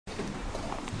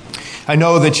I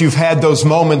know that you've had those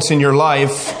moments in your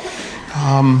life.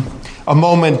 A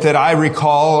moment that I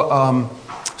recall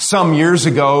some years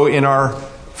ago in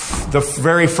the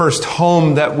very first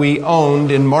home that we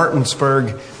owned in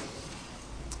Martinsburg.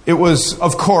 It was,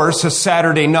 of course, a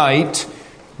Saturday night,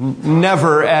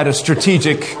 never at a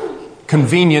strategic,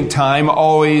 convenient time,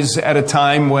 always at a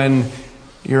time when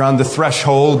you're on the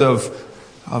threshold of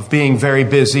being very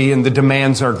busy and the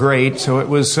demands are great. So it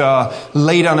was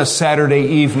late on a Saturday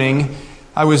evening.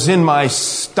 I was in my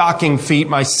stocking feet,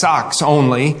 my socks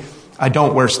only. I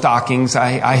don't wear stockings.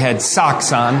 I had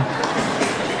socks on.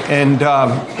 And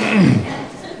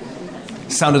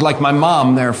sounded like my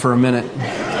mom there for a minute.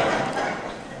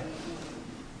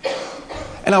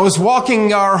 And I was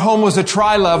walking, our home was a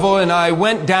tri-level, and I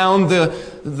went down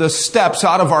the steps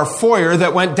out of our foyer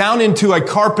that went down into a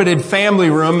carpeted family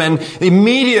room, and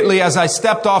immediately as I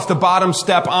stepped off the bottom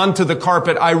step onto the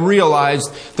carpet, I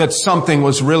realized that something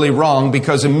was really wrong,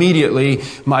 because immediately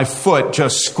my foot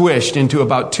just squished into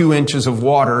about 2 inches of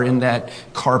water in that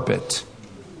carpet.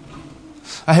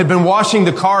 I had been washing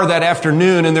the car that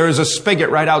afternoon, and there was a spigot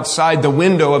right outside the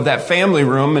window of that family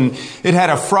room, and it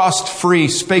had a frost-free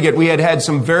spigot. We had had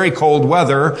some very cold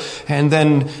weather, and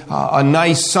then a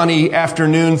nice sunny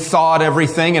afternoon thawed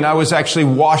everything, and I was actually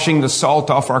washing the salt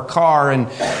off our car, and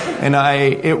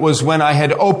it was when I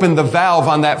had opened the valve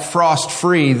on that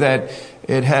frost-free that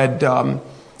it had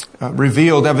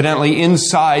revealed, evidently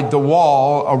inside the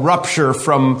wall, a rupture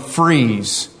from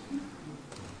freeze.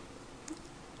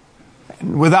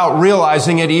 Without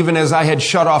realizing it, even as I had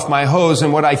shut off my hose,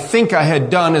 and what I think I had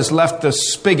done is left the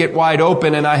spigot wide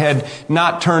open, and I had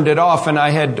not turned it off, and I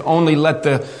had only let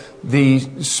the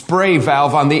spray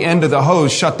valve on the end of the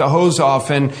hose shut the hose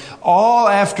off. And all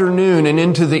afternoon and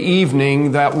into the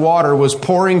evening, that water was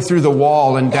pouring through the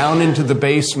wall and down into the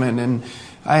basement, and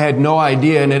I had no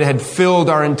idea, and it had filled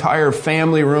our entire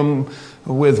family room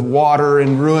with water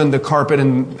and ruined the carpet.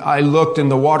 And I looked,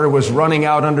 and the water was running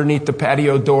out underneath the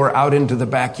patio door out into the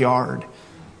backyard.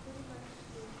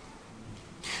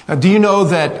 Do you know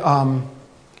that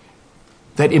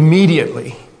that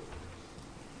immediately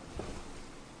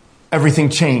everything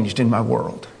changed in my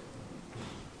world?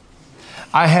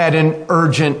 I had an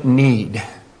urgent need.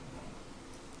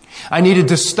 I needed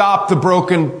to stop the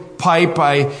broken pipe.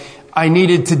 I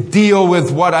needed to deal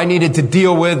with what I needed to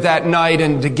deal with that night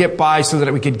and to get by so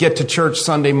that we could get to church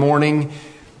Sunday morning.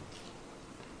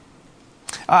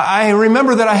 I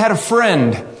remember that I had a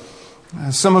friend.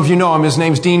 Some of you know him. His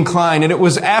name's Dean Klein. And it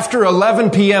was after 11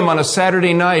 p.m. on a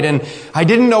Saturday night, and I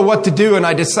didn't know what to do, and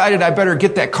I decided I better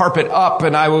get that carpet up.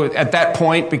 And at that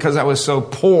point, because I was so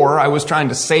poor, I was trying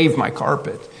to save my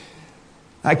carpet.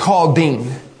 I called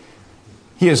Dean.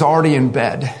 He is already in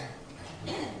bed.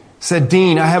 Said,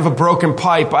 Dean, I have a broken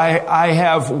pipe. I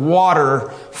have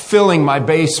water filling my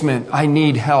basement. I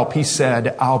need help. He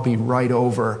said, I'll be right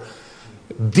over.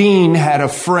 Dean had a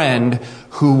friend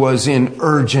who was in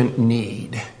urgent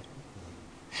need.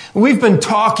 We've been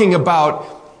talking about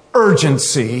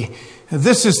urgency.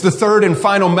 This is the third and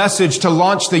final message to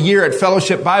launch the year at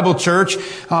Fellowship Bible Church.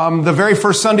 The very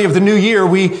first Sunday of the new year,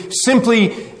 we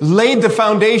simply laid the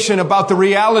foundation about the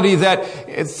reality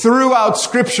that throughout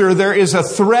Scripture there is a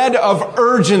thread of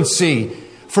urgency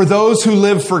for those who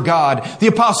live for God. The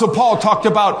Apostle Paul talked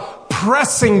about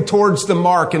pressing towards the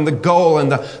mark and the goal and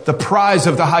the prize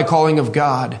of the high calling of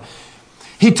God.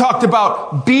 He talked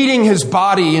about beating his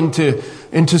body into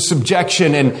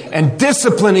subjection and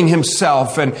disciplining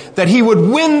himself, and that he would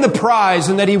win the prize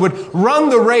and that he would run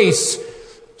the race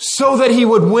so that he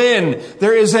would win.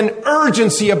 There is an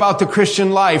urgency about the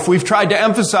Christian life. We've tried to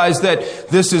emphasize that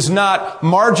this is not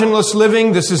marginless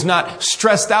living. This is not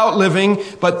stressed out living,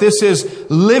 but this is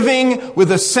living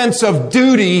with a sense of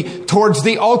duty towards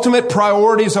the ultimate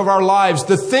priorities of our lives,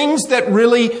 the things that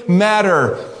really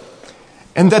matter,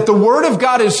 and that the Word of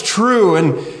God is true,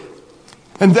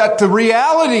 and that the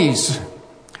realities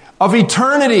of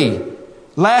eternity,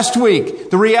 last week,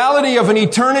 the reality of an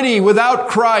eternity without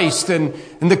Christ and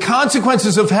the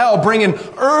consequences of hell bring an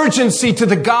urgency to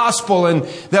the gospel, and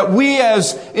that we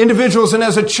as individuals and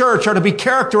as a church are to be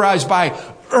characterized by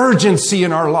urgency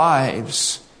in our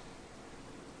lives.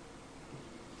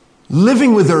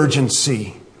 Living with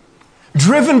urgency,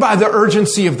 driven by the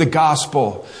urgency of the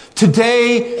gospel.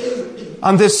 Today,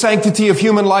 on this Sanctity of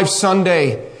Human Life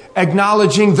Sunday,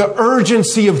 acknowledging the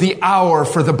urgency of the hour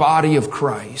for the body of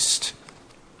Christ.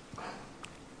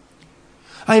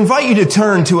 I invite you to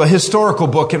turn to a historical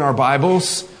book in our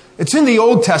Bibles. It's in the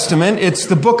Old Testament. It's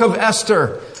the book of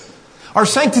Esther. Our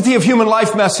Sanctity of Human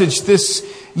Life message this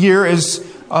year is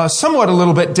somewhat a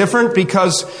little bit different,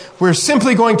 because we're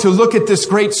simply going to look at this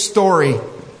great story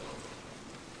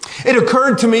It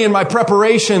occurred to me in my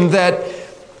preparation that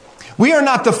we are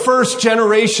not the first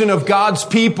generation of God's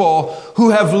people who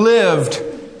have lived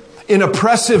in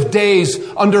oppressive days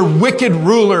under wicked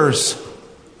rulers,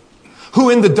 who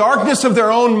in the darkness of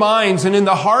their own minds and in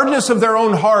the hardness of their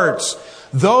own hearts,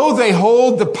 though they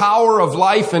hold the power of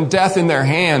life and death in their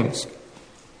hands,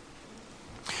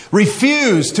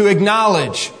 refuse to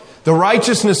acknowledge the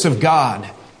righteousness of God,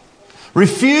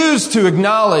 refuse to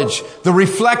acknowledge the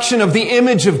reflection of the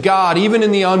image of God, even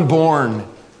in the unborn,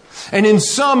 and in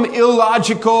some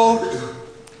illogical,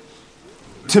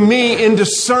 to me,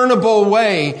 indiscernible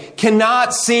way,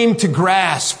 cannot seem to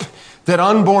grasp that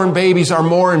unborn babies are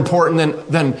more important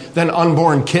than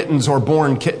unborn kittens or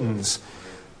born kittens.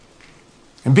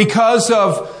 And because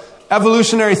of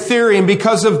evolutionary theory and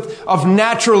because of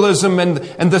naturalism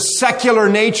and the secular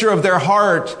nature of their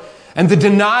heart and the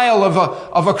denial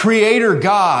of a creator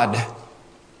God,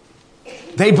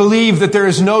 they believe that there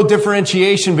is no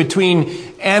differentiation between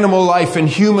animal life and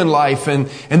human life, and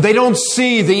they don't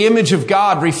see the image of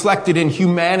God reflected in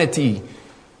humanity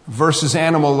versus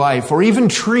animal life, or even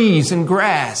trees and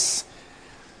grass.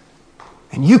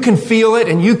 And you can feel it,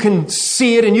 and you can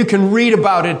see it, and you can read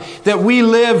about it, that we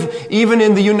live, even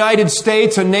in the United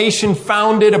States, a nation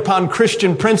founded upon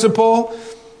Christian principle,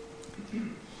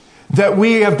 that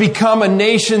we have become a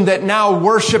nation that now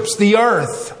worships the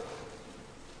earth.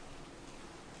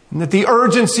 And that the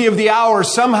urgency of the hour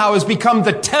somehow has become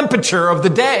the temperature of the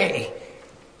day.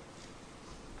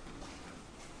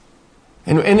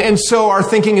 And so our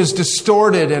thinking is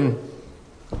distorted and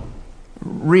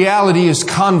reality is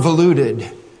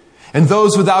convoluted. And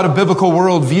those without a biblical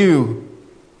worldview,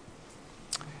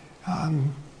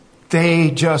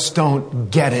 they just don't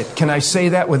get it. Can I say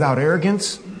that without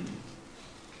arrogance?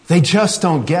 They just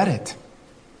don't get it.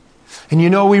 And you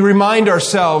know, we remind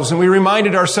ourselves, and we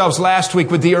reminded ourselves last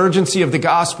week with the urgency of the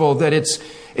gospel, that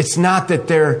it's not that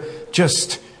they're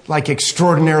just like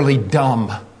extraordinarily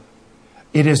dumb.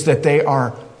 It is that they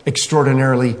are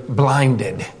extraordinarily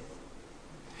blinded.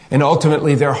 And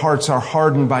ultimately their hearts are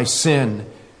hardened by sin.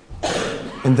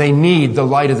 And they need the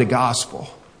light of the gospel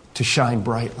to shine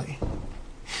brightly.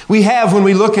 We have, when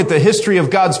we look at the history of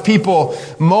God's people,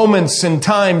 moments and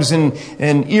times and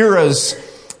eras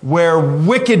where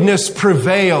wickedness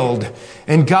prevailed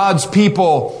and God's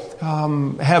people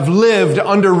have lived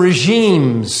under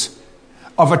regimes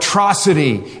of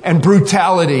atrocity and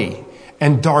brutality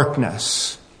and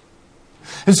darkness.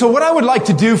 And so what I would like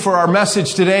to do for our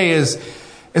message today is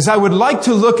I would like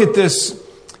to look at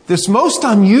this most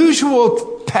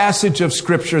unusual passage of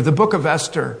Scripture, the book of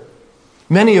Esther.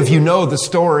 Many of you know the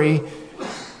story.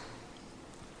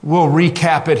 We'll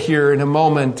recap it here in a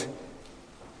moment.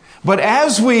 But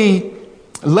as we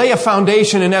lay a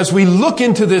foundation and as we look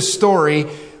into this story,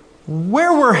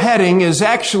 where we're heading is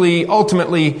actually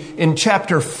ultimately in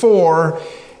chapter 4.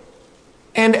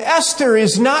 And Esther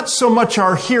is not so much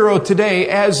our hero today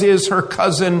as is her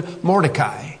cousin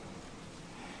Mordecai.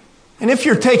 And if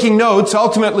you're taking notes,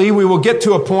 ultimately we will get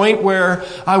to a point where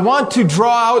I want to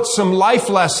draw out some life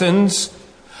lessons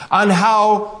on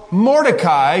how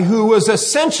Mordecai, who was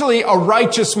essentially a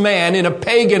righteous man in a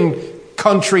pagan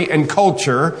country and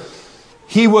culture,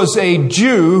 he was a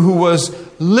Jew who was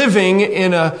living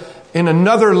in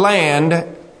another land,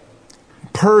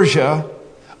 Persia,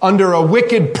 under a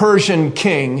wicked Persian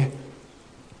king.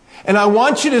 And I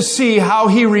want you to see how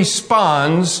he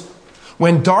responds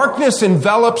when darkness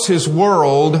envelops his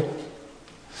world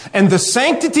and the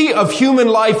sanctity of human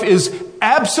life is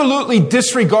absolutely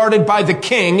disregarded by the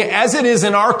king, as it is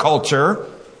in our culture.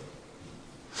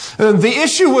 The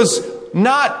issue was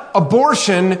not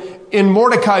abortion in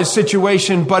Mordecai's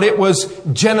situation, but it was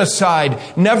genocide.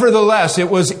 Nevertheless, it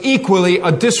was equally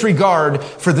a disregard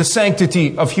for the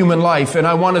sanctity of human life. And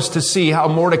I want us to see how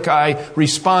Mordecai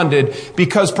responded,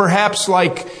 because perhaps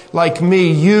like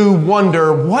me, you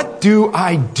wonder, what do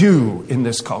I do in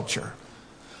this culture?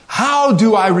 How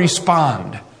do I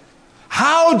respond?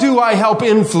 How do I help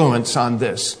influence on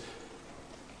this?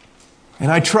 And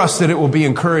I trust that it will be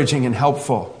encouraging and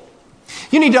helpful.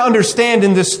 You need to understand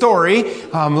in this story,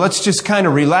 let's just kind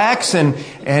of relax and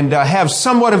have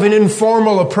somewhat of an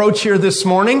informal approach here this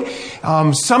morning.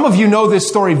 Some of you know this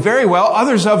story very well.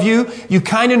 Others of you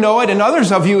kind of know it. And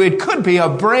others of you, it could be a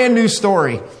brand new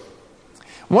story.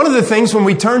 One of the things when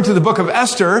we turn to the book of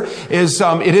Esther is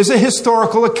it is a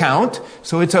historical account.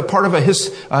 So it's a part of a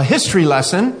history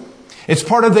lesson. It's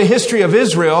part of the history of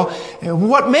Israel.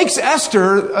 What makes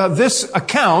Esther, this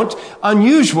account,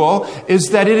 unusual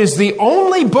is that it is the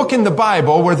only book in the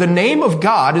Bible where the name of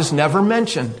God is never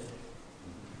mentioned.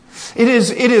 It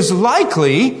is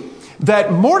likely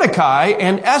that Mordecai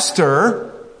and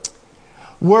Esther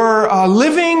were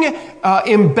living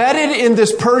embedded in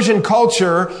this Persian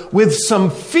culture with some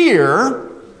fear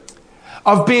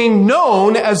of being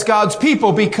known as God's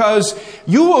people, because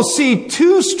you will see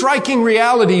two striking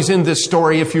realities in this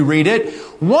story if you read it.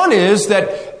 One is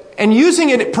that, and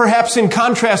using it perhaps in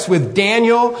contrast with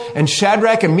Daniel and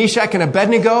Shadrach and Meshach and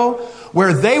Abednego,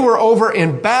 where they were over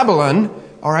in Babylon,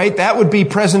 all right, that would be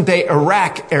present-day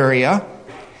Iraq area.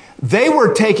 They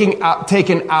were taken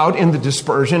out in the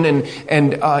dispersion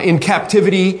and in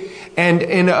captivity, and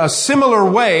in a similar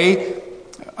way,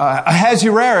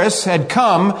 Ahasuerus had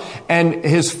come, and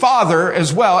his father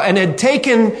as well, and had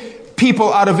taken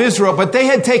people out of Israel, but they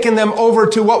had taken them over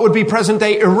to what would be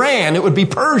present-day Iran. It would be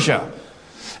Persia.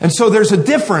 And so there's a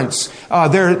difference.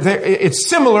 It's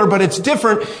similar, but it's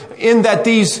different in that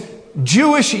these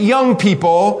Jewish young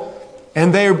people,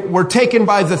 and they were taken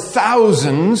by the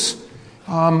thousands,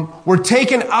 were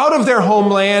taken out of their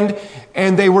homeland,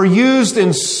 and they were used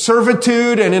in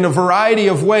servitude and in a variety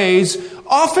of ways,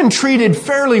 often treated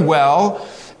fairly well.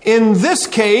 In this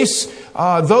case,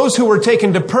 those who were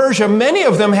taken to Persia, many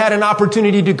of them had an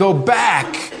opportunity to go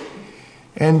back.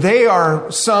 And they are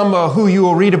some who you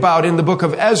will read about in the book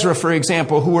of Ezra, for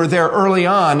example, who were there early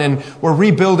on and were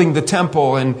rebuilding the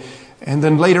temple. And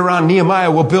then later on,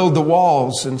 Nehemiah will build the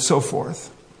walls and so forth.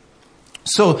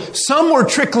 So some were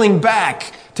trickling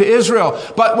back to Israel.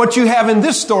 But what you have in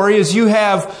this story is you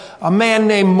have a man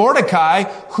named Mordecai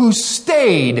who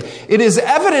stayed. It is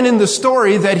evident in the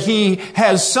story that he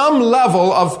has some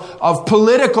level of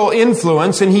political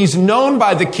influence, and he's known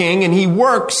by the king, and he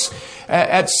works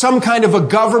at some kind of a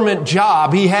government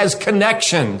job. He has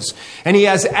connections, and he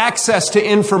has access to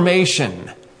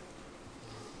information.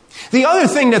 The other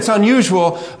thing that's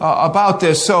unusual about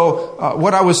this,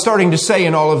 what I was starting to say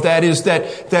in all of that, is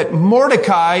that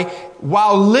Mordecai,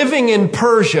 while living in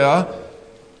Persia,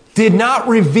 did not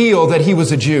reveal that he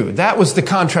was a Jew. That was the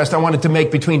contrast I wanted to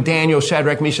make between Daniel,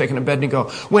 Shadrach, Meshach, and Abednego.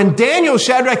 When Daniel,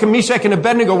 Shadrach, and Meshach, and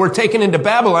Abednego were taken into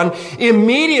Babylon,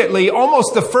 immediately,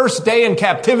 almost the first day in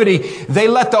captivity, they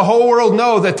let the whole world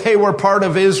know that they were part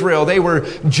of Israel. They were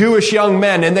Jewish young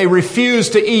men, and they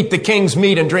refused to eat the king's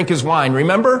meat and drink his wine.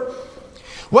 Remember?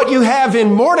 What you have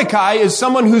in Mordecai is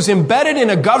someone who's embedded in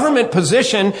a government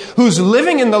position, who's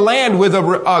living in the land with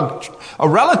a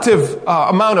relative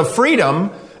amount of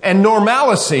freedom and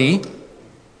normalcy,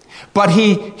 but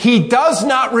he does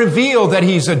not reveal that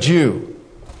he's a Jew.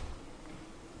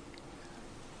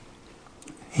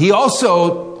 He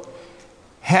also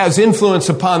has influence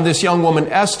upon this young woman,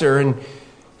 Esther, and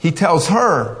he tells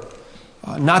her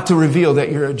not to reveal that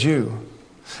you're a Jew.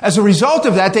 As a result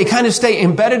of that, they kind of stay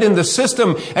embedded in the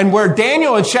system, and where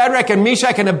Daniel and Shadrach and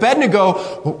Meshach and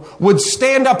Abednego would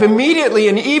stand up immediately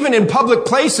and even in public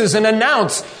places and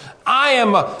announce, I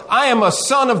am a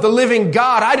son of the living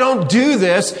God. I don't do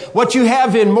this. What you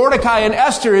have in Mordecai and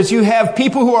Esther is you have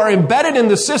people who are embedded in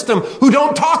the system who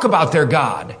don't talk about their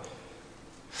God.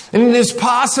 And it is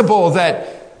possible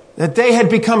that they had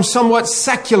become somewhat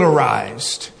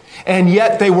secularized. And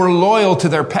yet they were loyal to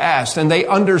their past, and they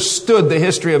understood the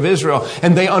history of Israel,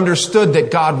 and they understood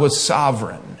that God was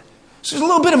sovereign. So there's a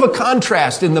little bit of a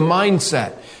contrast in the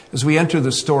mindset as we enter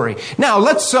the story. Now,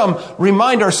 let's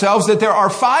remind ourselves that there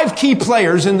are 5 key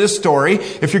players in this story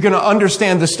if you're going to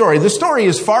understand the story. The story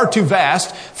is far too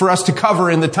vast for us to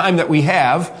cover in the time that we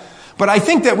have, but I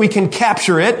think that we can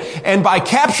capture it, and by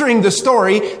capturing the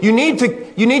story, you need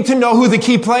to know who the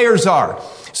key players are.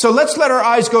 So let's let our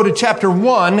eyes go to chapter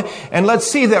 1, and let's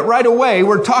see that right away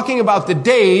we're talking about the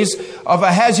days of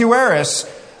Ahasuerus.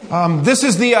 This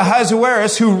is the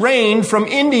Ahasuerus who reigned from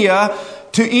India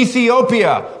to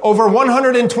Ethiopia, over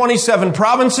 127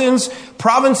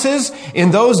 provinces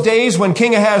in those days when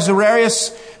King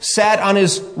Ahasuerus sat on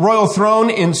his royal throne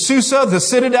in Susa, the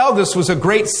citadel. This was a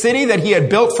great city that he had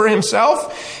built for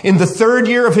himself. In the 3rd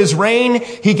year of his reign,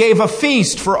 he gave a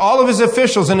feast for all of his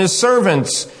officials and his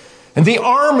servants. And the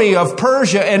army of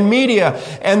Persia and Media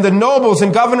and the nobles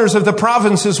and governors of the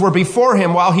provinces were before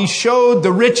him, while he showed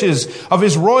the riches of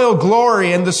his royal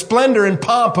glory and the splendor and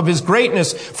pomp of his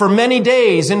greatness for many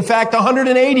days, in fact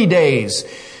 180 days.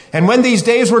 And when these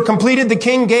days were completed, the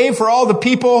king gave for all the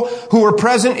people who were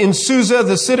present in Susa,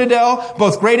 the citadel,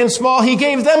 both great and small, he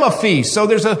gave them a feast. So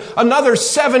there's another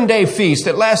 7-day feast.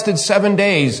 It lasted 7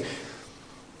 days.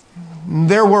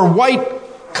 There were white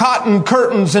cotton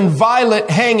curtains and violet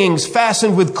hangings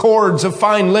fastened with cords of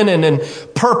fine linen, and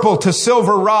purple to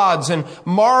silver rods, and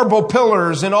marble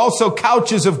pillars, and also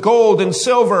couches of gold and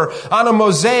silver on a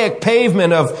mosaic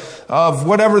pavement of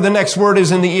whatever the next word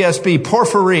is in the ESV,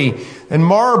 porphyry and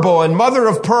marble and mother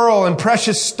of pearl and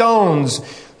precious stones.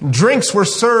 Drinks were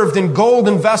served in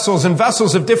golden vessels and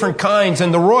vessels of different kinds,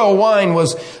 and the royal wine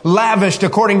was lavished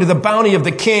according to the bounty of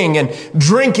the king, and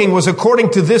drinking was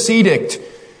according to this edict.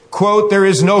 Quote, there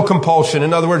is no compulsion.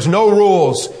 In other words, no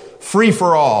rules, free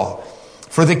for all.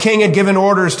 For the king had given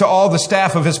orders to all the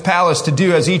staff of his palace to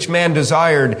do as each man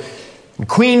desired. And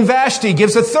Queen Vashti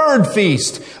gives a third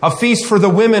feast, a feast for the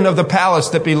women of the palace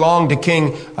that belonged to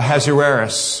King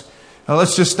Ahasuerus. Now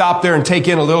let's just stop there and take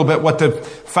in a little bit what the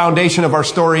foundation of our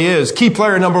story is. Key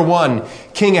player number 1,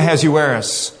 King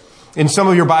Ahasuerus. In some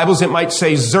of your Bibles, it might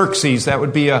say Xerxes. That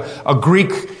would be a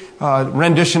Greek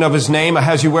rendition of his name.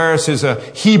 Ahasuerus is a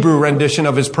Hebrew rendition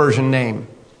of his Persian name.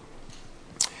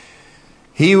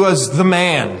 He was the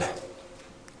man.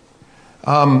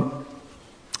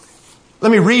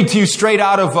 Let me read to you straight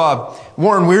out of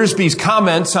Warren Wiersbe's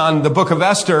comments on the book of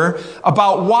Esther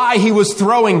about why he was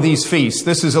throwing these feasts.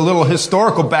 This is a little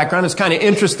historical background. It's kind of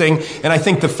interesting, and I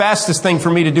think the fastest thing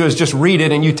for me to do is just read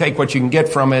it and you take what you can get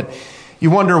from it. You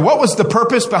wonder, what was the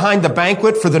purpose behind the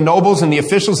banquet for the nobles and the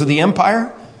officials of the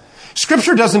empire?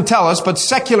 Scripture doesn't tell us, but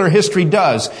secular history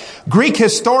does. Greek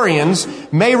historians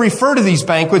may refer to these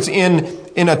banquets in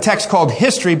a text called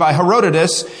History by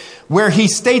Herodotus, where he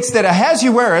states that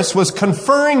Ahasuerus was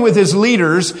conferring with his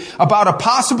leaders about a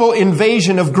possible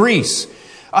invasion of Greece.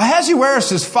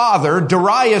 Ahasuerus' father,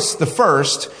 Darius I,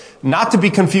 not to be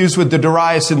confused with the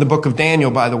Darius in the book of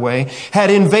Daniel, by the way, had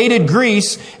invaded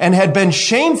Greece and had been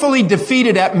shamefully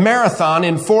defeated at Marathon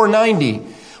in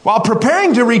 490. While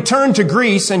preparing to return to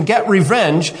Greece and get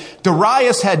revenge,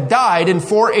 Darius had died in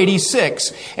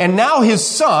 486, and now his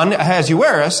son,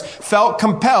 Ahasuerus, felt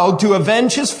compelled to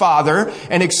avenge his father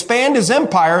and expand his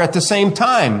empire at the same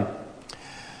time.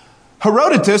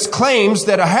 Herodotus claims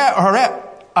that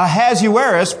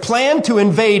Ahasuerus planned to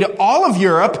invade all of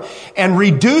Europe and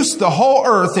reduce the whole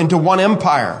earth into one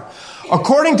empire.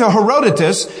 According to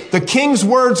Herodotus, the king's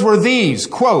words were these,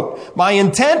 quote, my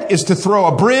intent is to throw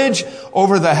a bridge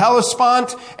over the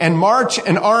Hellespont and march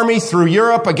an army through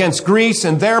Europe against Greece,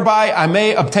 and thereby I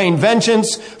may obtain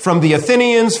vengeance from the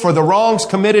Athenians for the wrongs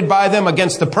committed by them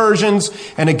against the Persians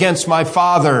and against my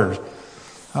father.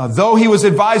 Though he was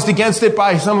advised against it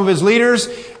by some of his leaders,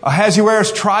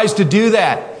 Ahasuerus tries to do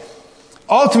that.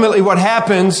 Ultimately, what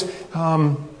happens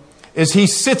is he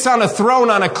sits on a throne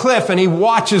on a cliff and he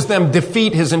watches them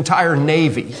defeat his entire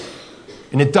navy.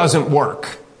 And it doesn't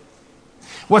work.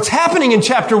 What's happening in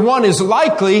chapter 1 is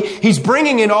likely he's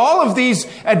bringing in all of these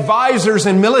advisors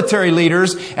and military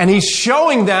leaders, and he's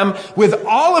showing them with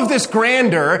all of this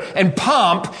grandeur and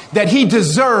pomp that he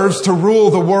deserves to rule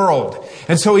the world.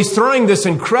 And so he's throwing this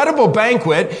incredible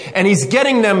banquet and he's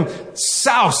getting them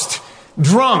soused,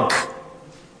 drunk,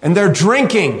 and they're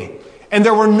drinking, and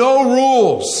there were no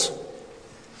rules.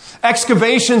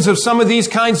 Excavations of some of these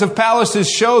kinds of palaces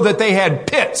show that they had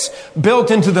pits built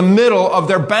into the middle of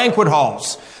their banquet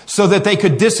halls so that they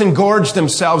could disengorge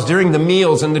themselves during the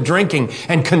meals and the drinking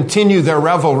and continue their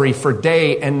revelry for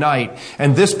day and night.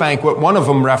 And this banquet, one of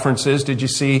them references, did you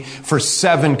see, for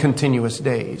 7 continuous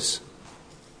days.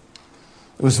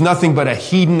 It was nothing but a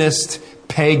hedonist,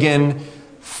 pagan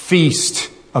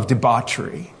feast of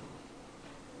debauchery.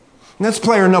 And that's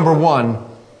player number 1,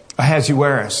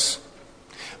 Ahasuerus.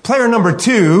 Player number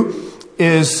 2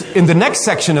 is in the next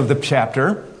section of the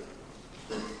chapter.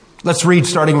 Let's read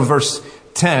starting with verse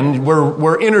 10.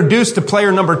 We're introduced to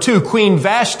player number 2, Queen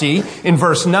Vashti, in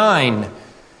verse 9.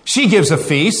 She gives a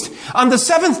feast. On the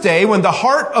 7th day, when the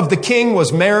heart of the king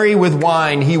was merry with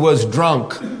wine, he was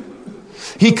drunk.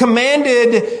 He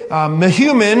commanded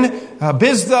Mehuman,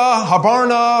 Biztha,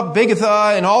 Harbarna,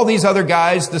 Bigatha, and all these other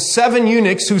guys, the 7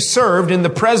 eunuchs who served in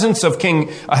the presence of King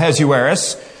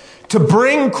Ahasuerus, to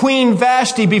bring Queen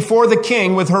Vashti before the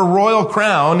king with her royal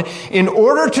crown in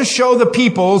order to show the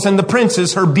peoples and the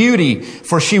princes her beauty,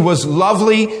 for she was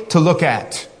lovely to look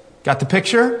at. Got the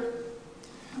picture?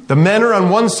 The men are on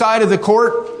one side of the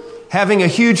court having a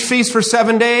huge feast for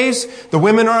 7 days. The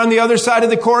women are on the other side of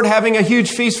the court having a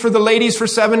huge feast for the ladies for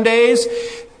 7 days.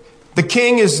 The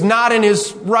king is not in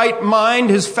his right mind.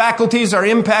 His faculties are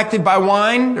impacted by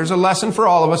wine. There's a lesson for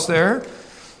all of us there.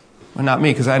 Well, not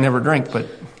me, because I never drink, but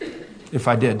if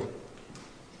I did.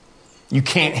 You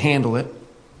can't handle it.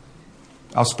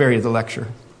 I'll spare you the lecture.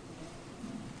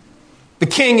 The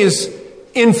king is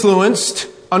influenced,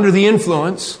 under the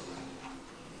influence,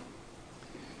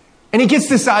 and he gets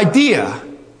this idea.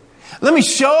 Let me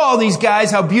show all these guys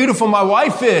how beautiful my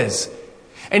wife is.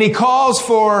 And he calls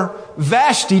for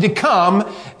Vashti to come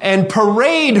and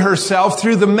parade herself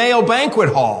through the male banquet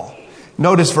hall.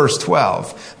 Notice verse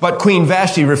 12. But Queen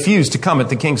Vashti refused to come at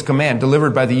the king's command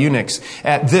delivered by the eunuchs.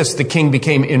 At this, the king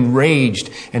became enraged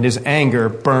and his anger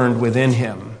burned within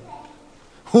him.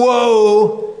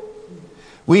 Whoa!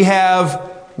 We have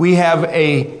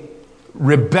a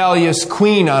rebellious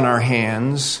queen on our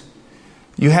hands.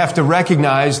 You have to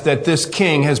recognize that this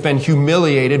king has been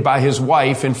humiliated by his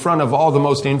wife in front of all the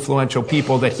most influential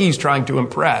people that he's trying to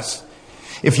impress.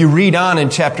 If you read on in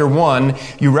chapter 1,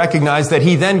 you recognize that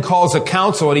he then calls a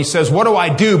council and he says, what do I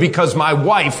do because my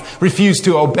wife refused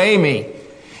to obey me?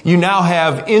 You now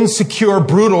have insecure,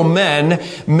 brutal men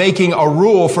making a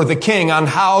rule for the king on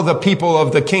how the people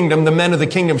of the kingdom, the men of the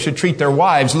kingdom, should treat their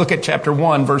wives. Look at chapter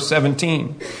 1, verse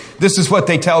 17. This is what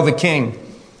they tell the king.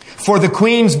 For the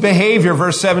queen's behavior,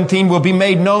 verse 17, will be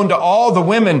made known to all the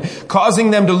women, causing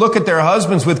them to look at their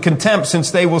husbands with contempt, since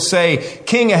they will say,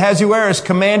 King Ahasuerus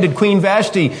commanded Queen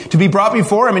Vashti to be brought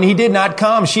before him, and he did not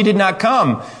come. She did not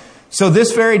come. So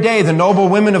this very day, the noble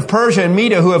women of Persia and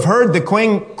Media who have heard of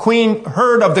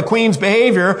the queen's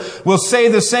behavior will say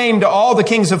the same to all the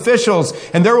king's officials,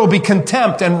 and there will be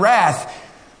contempt and wrath.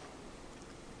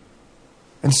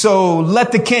 And so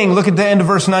let the king, look at the end of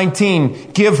verse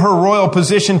 19, give her royal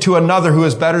position to another who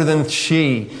is better than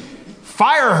she.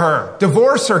 Fire her,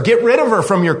 divorce her, get rid of her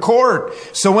from your court.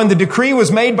 So when the decree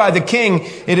was made by the king,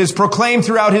 it is proclaimed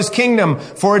throughout his kingdom,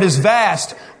 for it is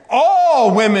vast.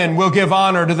 All women will give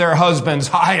honor to their husbands,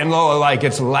 high and low alike.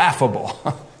 It's laughable.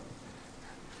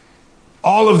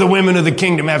 All of the women of the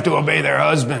kingdom have to obey their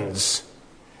husbands.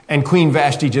 And Queen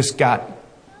Vashti just got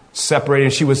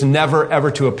separated. She was never, ever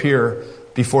to appear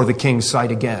before the king's sight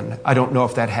again. I don't know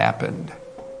if that happened.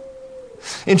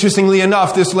 Interestingly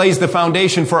enough, this lays the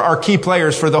foundation for our key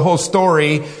players for the whole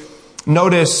story.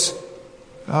 Notice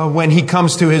when he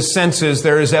comes to his senses,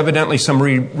 there is evidently some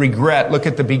regret. Look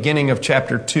at the beginning of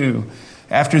chapter 2.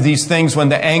 After these things, when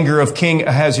the anger of King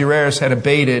Ahasuerus had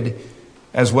abated,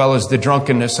 as well as the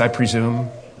drunkenness, I presume,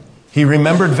 he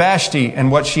remembered Vashti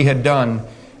and what she had done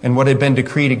and what had been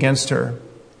decreed against her.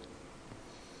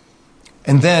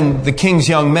 And then the king's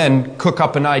young men cook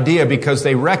up an idea because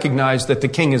they recognize that the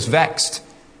king is vexed.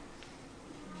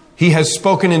 He has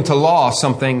spoken into law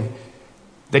something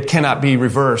that cannot be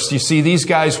reversed. You see, these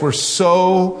guys were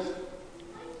so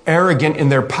arrogant in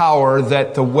their power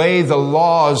that the way the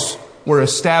laws were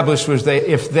established was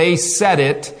if they said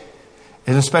it,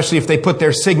 and especially if they put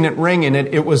their signet ring in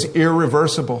it, it was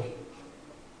irreversible.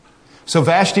 So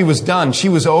Vashti was done. She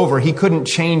was over. He couldn't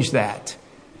change that.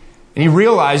 And he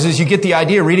realizes, you get the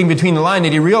idea reading between the lines,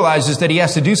 that he realizes that he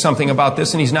has to do something about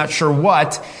this and he's not sure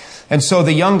what. And so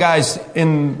the young guys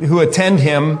who attend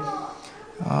him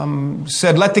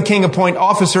said, let the king appoint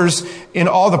officers in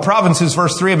all the provinces,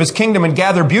 verse 3, of his kingdom, and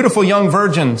gather beautiful young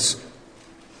virgins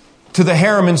to the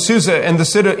harem in Susa and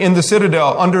in the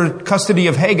citadel under custody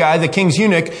of Haggai, the king's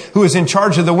eunuch, who is in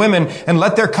charge of the women, and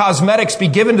let their cosmetics be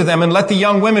given to them, and let the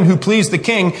young women who please the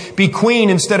king be queen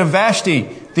instead of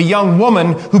Vashti. The young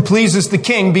woman who pleases the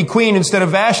king be queen instead of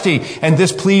Vashti. And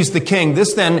this pleased the king.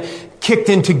 This then kicked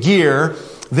into gear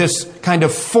this kind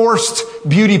of forced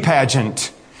beauty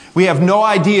pageant. We have no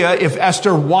idea if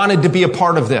Esther wanted to be a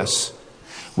part of this.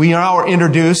 We now are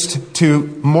introduced to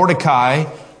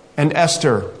Mordecai and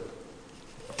Esther.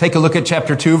 Take a look at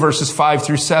chapter 2, verses 5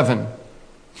 through 7.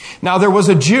 Now there was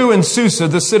a Jew in Susa,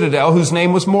 the citadel, whose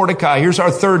name was Mordecai. Here's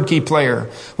our third key player.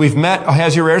 We've met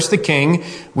Ahasuerus the king.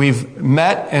 We've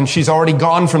met, and she's already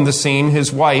gone from the scene,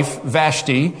 his wife,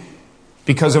 Vashti,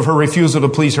 because of her refusal to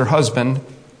please her husband.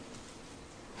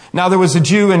 Now there was a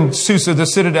Jew in Susa, the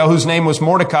citadel, whose name was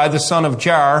Mordecai, the son of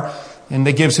Jair, and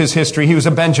that gives his history. He was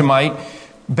a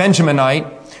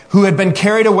Benjaminite, who had been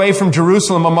carried away from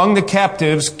Jerusalem among the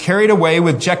captives, carried away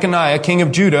with Jeconiah, king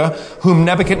of Judah, whom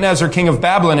Nebuchadnezzar, king of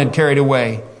Babylon, had carried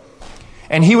away.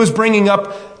 And he was bringing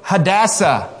up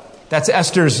Hadassah, that's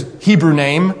Esther's Hebrew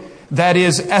name, that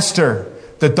is Esther,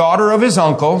 the daughter of his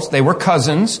uncles. They were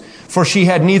cousins, for she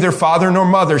had neither father nor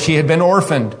mother. She had been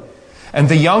orphaned. And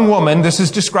the young woman, this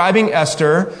is describing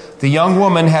Esther, the young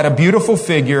woman had a beautiful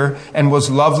figure and was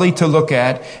lovely to look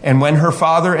at. And when her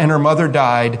father and her mother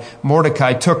died,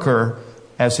 Mordecai took her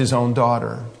as his own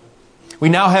daughter. We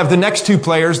now have the next two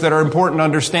players that are important to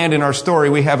understand in our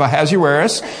story. We have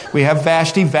Ahasuerus. We have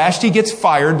Vashti. Vashti gets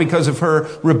fired because of her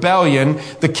rebellion.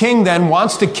 The king then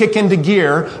wants to kick into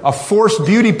gear a forced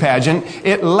beauty pageant.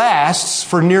 It lasts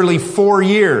for nearly 4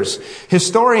 years.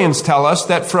 Historians tell us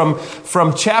that from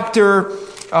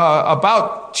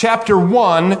about chapter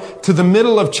 1 to the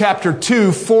middle of chapter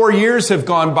 2, 4 years have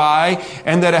gone by,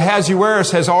 and that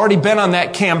Ahasuerus has already been on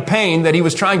that campaign that he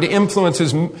was trying to influence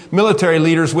his military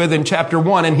leaders with in chapter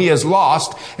 1, and he has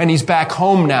lost, and he's back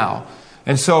home now.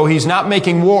 And so he's not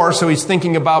making war, so he's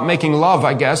thinking about making love,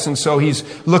 I guess. And so he's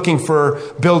looking for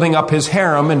building up his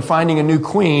harem and finding a new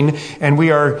queen. And we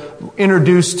are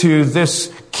introduced to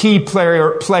this key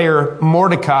player,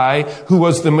 Mordecai, who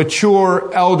was the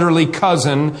mature elderly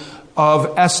cousin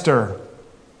of Esther.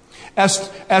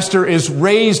 Esther is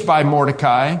raised by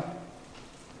Mordecai,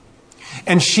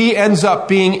 and she ends up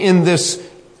being in this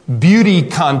beauty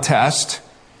contest.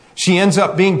 She ends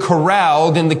up being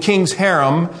corralled in the king's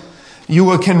harem.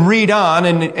 You can read on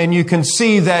and you can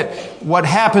see that what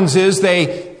happens is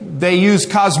they use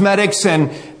cosmetics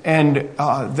and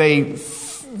they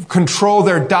control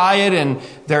their diet and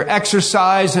their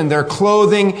exercise and their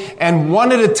clothing. And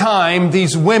one at a time,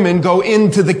 these women go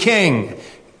into the king.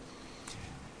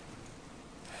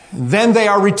 Then they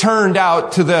are returned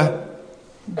out to the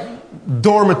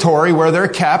dormitory where they're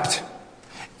kept.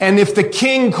 And if the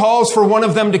king calls for one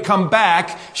of them to come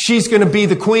back, she's going to be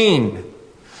the queen.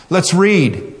 Let's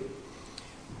read.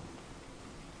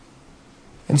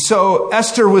 And so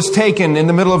Esther was taken in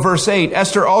the middle of verse 8.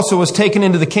 Esther also was taken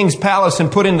into the king's palace and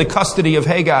put in the custody of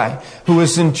Haggai, who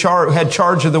was had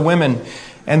charge of the women.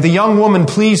 And the young woman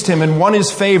pleased him and won his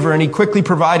favor, and he quickly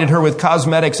provided her with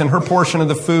cosmetics and her portion of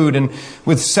the food, and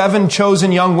with 7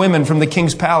 chosen young women from the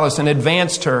king's palace, and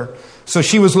advanced her. So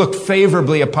she was looked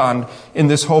favorably upon in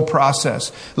this whole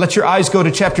process. Let your eyes go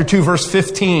to chapter 2, verse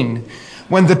 15.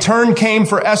 When the turn came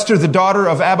for Esther, the daughter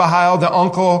of Abihail, the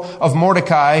uncle of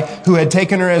Mordecai, who had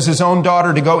taken her as his own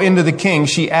daughter to go into the king,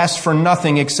 she asked for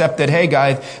nothing except that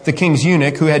Haggai, the king's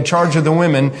eunuch, who had charge of the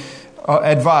women,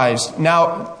 advised.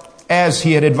 Now, as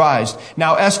he had advised.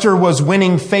 Now, Esther was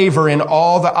winning favor in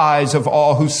all the eyes of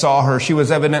all who saw her. She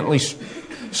was evidently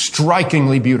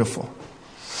strikingly beautiful.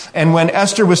 And when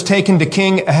Esther was taken to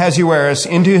King Ahasuerus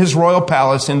into his royal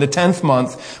palace in the 10th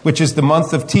month, which is the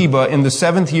month of Teba, in the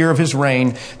 7th year of his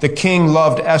reign, the king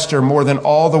loved Esther more than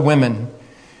all the women.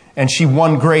 And she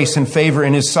won grace and favor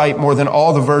in his sight more than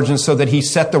all the virgins, so that he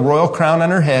set the royal crown on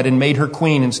her head and made her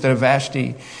queen instead of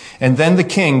Vashti. And then the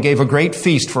king gave a great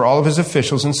feast for all of his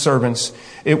officials and servants.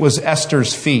 It was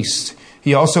Esther's feast.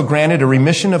 He also granted a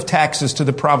remission of taxes to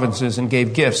the provinces and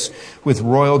gave gifts with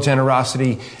royal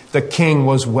generosity. The king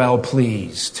was well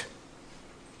pleased.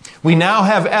 We now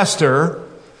have Esther,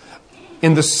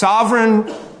 in the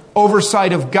sovereign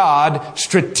oversight of God,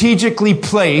 strategically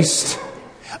placed,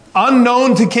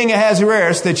 unknown to King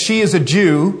Ahasuerus that she is a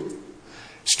Jew,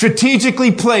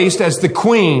 strategically placed as the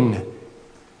queen,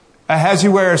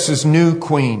 Ahasuerus' new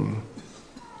queen.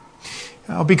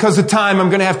 Now, because of time, I'm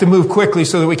going to have to move quickly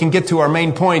so that we can get to our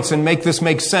main points and make this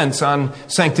make sense on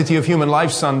Sanctity of Human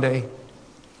Life Sunday.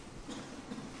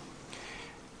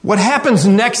 What happens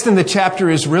next in the chapter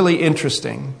is really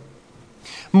interesting.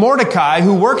 Mordecai,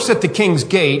 who works at the king's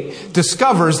gate,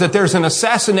 discovers that there's an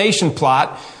assassination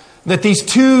plot, that these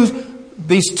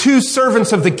two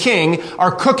servants of the king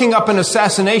are cooking up an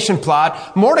assassination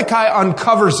plot. Mordecai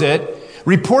uncovers it,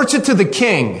 reports it to the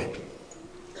king.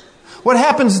 What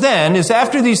happens then is,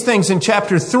 after these things in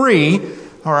chapter 3,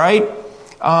 all right,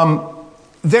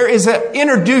 there is an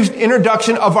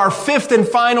introduction of our 5th and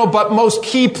final but most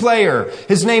key player.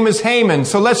 His name is Haman.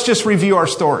 So let's just review our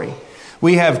story.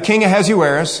 We have King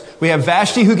Ahasuerus. We have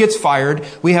Vashti, who gets fired.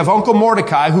 We have Uncle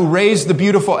Mordecai, who raised the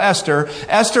beautiful Esther.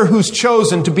 Esther, who's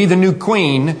chosen to be the new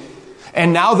queen.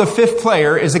 And now the 5th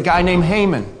player is a guy named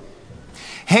Haman.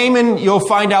 Haman, you'll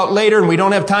find out later, and we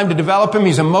don't have time to develop him.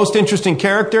 He's a most interesting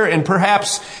character, and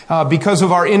perhaps because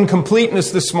of our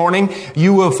incompleteness this morning,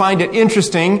 you will find it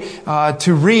interesting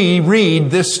to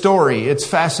reread this story. It's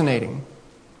fascinating.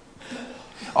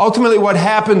 Ultimately, what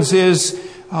happens is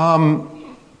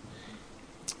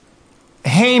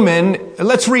Haman,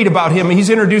 let's read about him. He's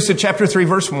introduced at chapter 3,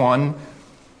 verse 1.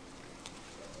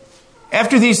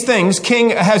 After these things,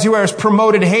 King Ahasuerus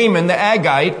promoted Haman the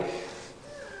Agagite.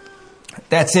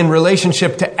 That's in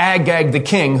relationship to Agag the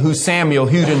king, who Samuel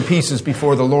hewed in pieces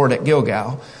before the Lord at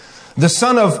Gilgal. The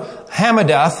son of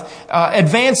Hammedath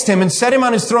advanced him and set him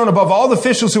on his throne above all the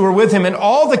officials who were with him, and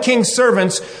all the king's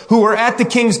servants who were at the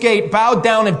king's gate bowed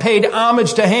down and paid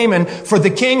homage to Haman, for the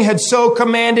king had so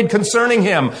commanded concerning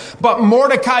him. But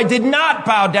Mordecai did not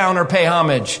bow down or pay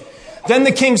homage. Then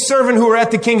the king's servant who were at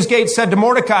the king's gate said to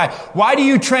Mordecai, "Why do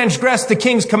you transgress the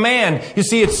king's command?" You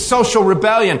see, it's social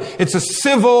rebellion. It's a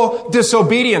civil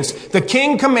disobedience. The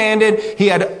king commanded. He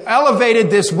had elevated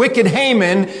this wicked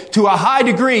Haman to a high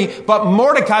degree, but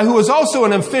Mordecai, who was also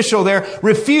an official there,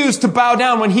 refused to bow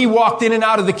down when he walked in and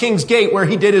out of the king's gate where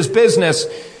he did his business.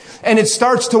 And it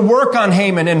starts to work on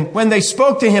Haman. And when they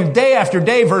spoke to him day after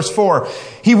day, verse 4,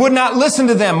 he would not listen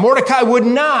to them. Mordecai would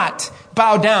not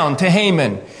bow down to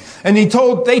Haman. And they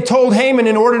told Haman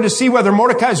in order to see whether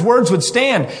Mordecai's words would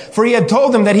stand, for he had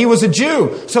told them that he was a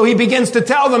Jew. So he begins to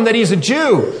tell them that he's a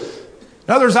Jew.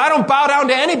 In other words, I don't bow down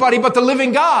to anybody but the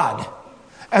living God.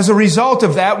 As a result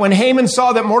of that, when Haman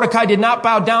saw that Mordecai did not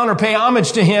bow down or pay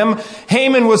homage to him,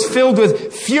 Haman was filled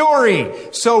with fury.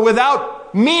 So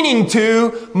without meaning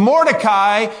to,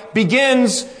 Mordecai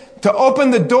begins to open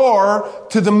the door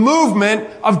to the movement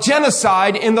of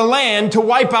genocide in the land to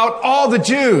wipe out all the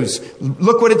Jews.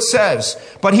 Look what it says.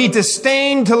 But he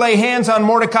disdained to lay hands on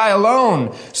Mordecai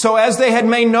alone. So as they had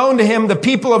made known to him the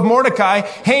people of Mordecai,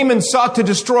 Haman sought to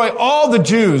destroy all the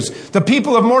Jews, the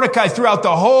people of Mordecai throughout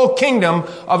the whole kingdom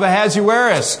of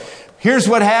Ahasuerus. Here's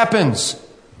what happens.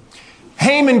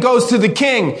 Haman goes to the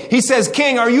king. He says,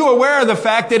 King, are you aware of the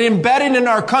fact that embedded in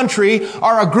our country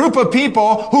are a group of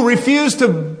people who refuse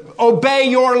to obey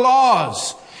your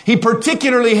laws? He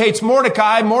particularly hates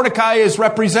Mordecai. Mordecai is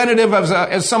representative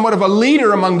as somewhat of a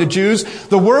leader among the Jews.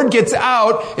 The word gets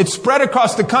out. It's spread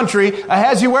across the country.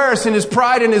 Ahasuerus, in his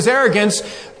pride and his arrogance,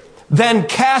 then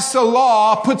casts a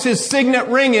law, puts his signet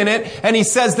ring in it, and he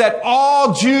says that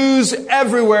all Jews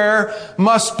everywhere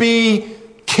must be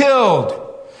killed.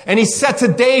 And he sets a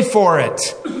day for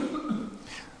it.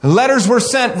 Letters were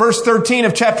sent, verse 13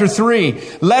 of chapter 3.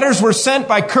 Letters were sent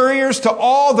by couriers to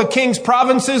all the king's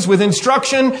provinces with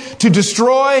instruction to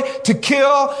destroy, to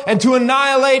kill, and to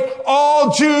annihilate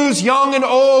all Jews, young and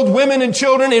old, women and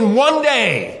children in one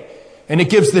day. And it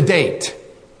gives the date.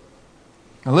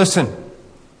 Now listen,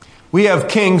 we have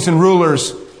kings and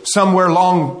rulers. Some wear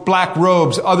long black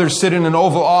robes. Others sit in an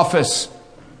Oval Office.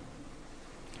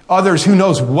 Others, who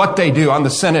knows what they do on the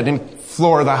Senate and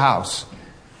floor of the House.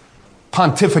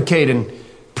 Pontificate and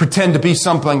pretend to be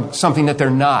something that they're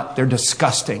not. They're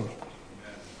disgusting.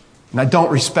 And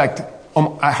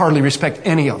I hardly respect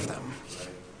any of them.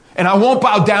 And I won't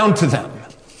bow down to them.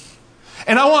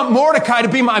 And I want Mordecai to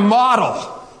be my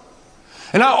model.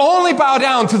 And I only bow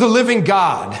down to the living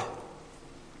God.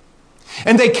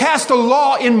 And they cast a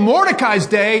law in Mordecai's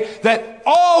day that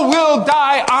all will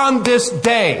die on this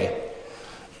day.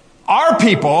 Our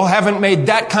people haven't made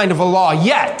that kind of a law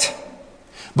yet.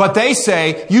 But they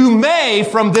say, you may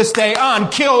from this day on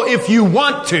kill if you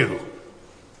want to.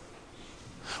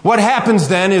 What happens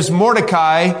then is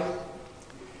Mordecai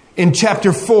in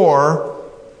chapter 4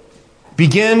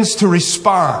 begins to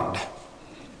respond.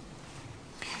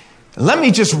 Let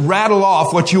me just rattle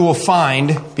off what you will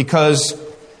find, because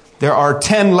there are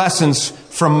 10 lessons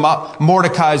from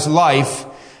Mordecai's life,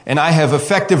 and I have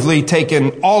effectively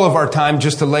taken all of our time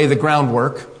just to lay the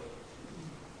groundwork.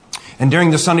 And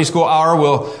during the Sunday school hour,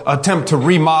 we'll attempt to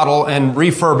remodel and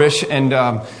refurbish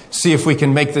and see if we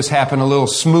can make this happen a little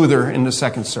smoother in the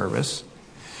second service.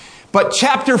 But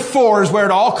chapter 4 is where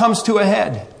it all comes to a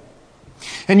head.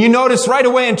 And you notice right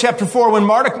away in chapter 4, when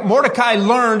Mordecai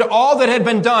learned all that had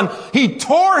been done, he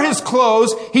tore his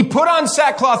clothes, he put on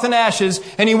sackcloth and ashes,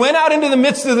 and he went out into the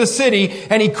midst of the city,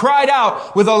 and he cried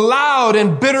out with a loud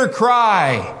and bitter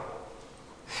cry.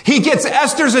 He gets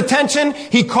Esther's attention.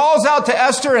 He calls out to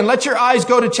Esther, and let your eyes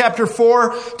go to chapter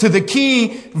 4 to the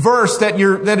key verse that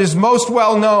is most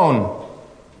well known.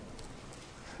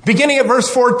 Beginning at verse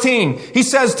 14, he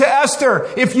says to Esther,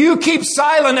 if you keep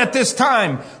silent at this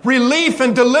time, relief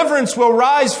and deliverance will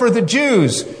rise for the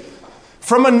Jews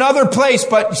from another place.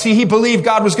 But see, he believed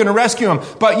God was going to rescue him.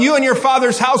 But you and your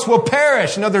father's house will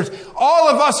perish. In other words, all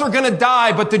of us are going to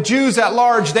die, but the Jews at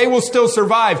large, they will still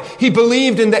survive. He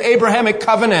believed in the Abrahamic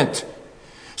covenant.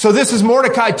 So this is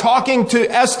Mordecai talking to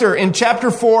Esther in chapter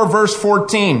 4, verse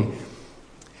 14.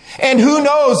 And who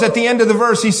knows, at the end of the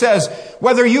verse, he says,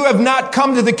 whether you have not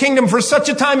come to the kingdom for such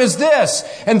a time as this.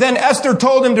 And then Esther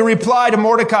told him to reply to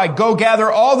Mordecai, go gather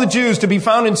all the Jews to be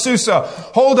found in Susa.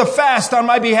 Hold a fast on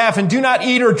my behalf and do not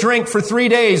eat or drink for 3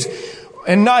 days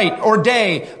and night or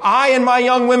day. I and my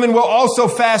young women will also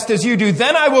fast as you do.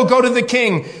 Then I will go to the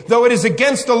king, though it is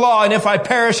against the law. And if I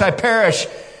perish, I perish.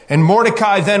 And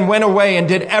Mordecai then went away and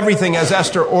did everything as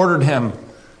Esther ordered him.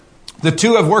 The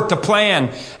two have worked a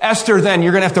plan. Esther, then,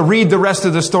 you're going to have to read the rest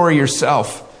of the story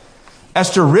yourself.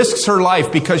 Esther risks her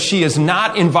life because she is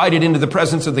not invited into the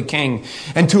presence of the king.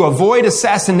 And to avoid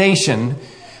assassination,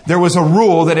 there was a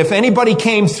rule that if anybody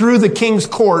came through the king's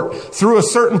court, through a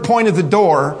certain point of the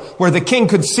door where the king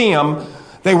could see them,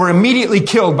 they were immediately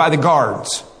killed by the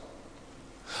guards.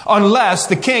 Unless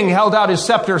the king held out his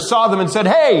scepter, saw them and said,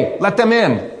 hey, let them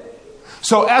in.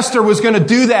 So Esther was going to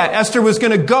do that. Esther was going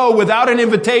to go without an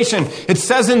invitation. It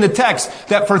says in the text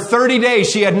that for 30 days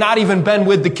she had not even been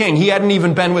with the king. He hadn't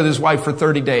even been with his wife for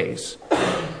 30 days.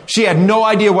 She had no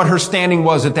idea what her standing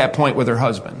was at that point with her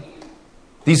husband.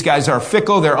 These guys are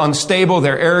fickle, they're unstable,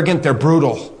 they're arrogant, they're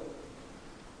brutal.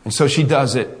 And so she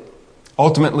does it.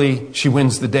 Ultimately, she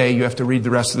wins the day. You have to read the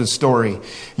rest of the story.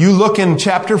 You look in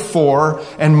chapter 4,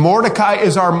 and Mordecai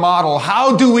is our model.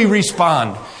 How do we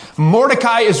respond?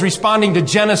 Mordecai is responding to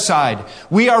genocide.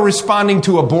 We are responding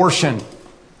to abortion,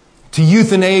 to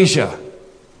euthanasia,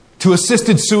 to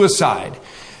assisted suicide.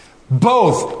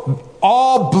 Both,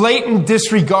 all blatant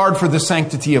disregard for the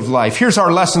sanctity of life. Here's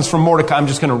our lessons from Mordecai. I'm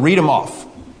just going to read them off.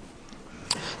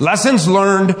 Lessons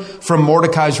learned from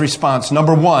Mordecai's response.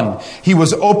 Number 1, he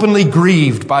was openly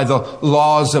grieved by the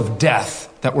laws of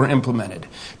death that were implemented.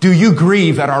 Do you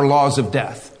grieve at our laws of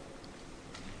death?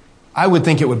 I would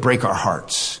think it would break our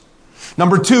hearts.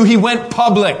 Number 2, he went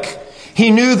public. He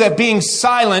knew that being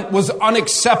silent was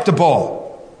unacceptable.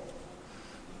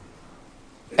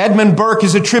 Edmund Burke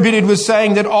is attributed with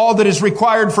saying that all that is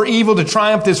required for evil to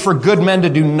triumph is for good men to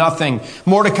do nothing.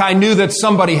 Mordecai knew that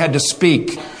somebody had to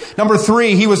speak. Number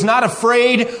 3, he was not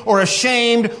afraid or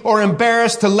ashamed or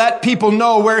embarrassed to let people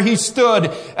know where he stood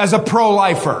as a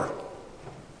pro-lifer.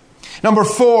 Number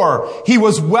 4, he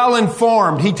was well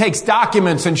informed. He takes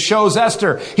documents and shows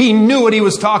Esther. He knew what he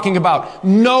was talking about.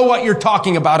 Know what you're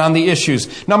talking about on the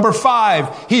issues. Number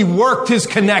 5, he worked his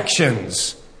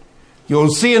connections.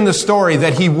 You'll see in the story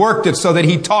that he worked it so that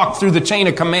he talked through the chain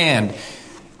of command.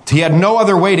 He had no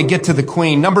other way to get to the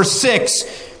queen. Number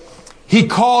 6, he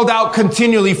called out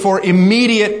continually for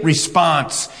immediate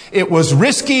response. It was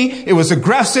risky, it was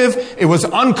aggressive, it was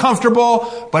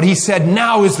uncomfortable, but he said,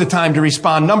 now is the time to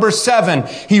respond. Number 7,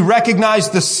 he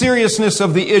recognized the seriousness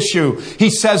of the issue. He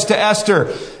says to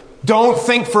Esther, don't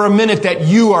think for a minute that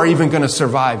you are even going to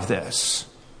survive this.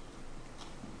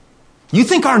 You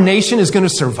think our nation is going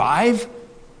to survive?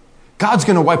 God's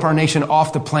going to wipe our nation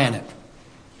off the planet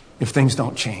if things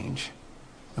don't change.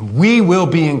 And we will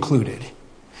be included.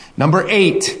 Number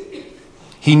 8,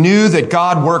 he knew that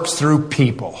God works through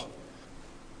people.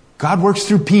 God works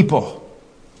through people.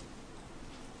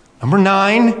 Number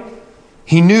 9,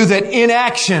 he knew that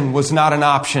inaction was not an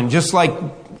option. Just like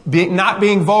not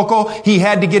being vocal, he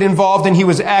had to get involved and he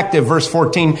was active. Verse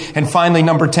 14. And finally,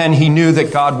 number 10, he knew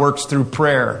that God works through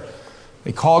prayer.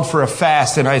 They called for a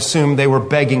fast, and I assume they were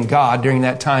begging God during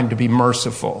that time to be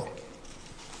merciful.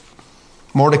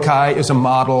 Mordecai is a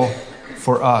model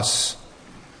for us.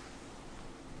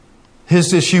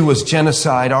 His issue was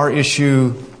genocide. Our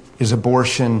issue is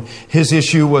abortion. His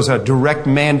issue was a direct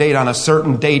mandate on a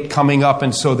certain date coming up,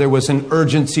 and so there was an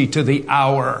urgency to the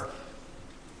hour.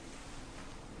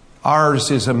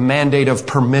 Ours is a mandate of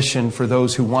permission for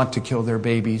those who want to kill their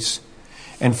babies.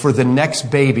 And for the next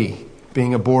baby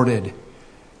being aborted,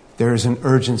 there is an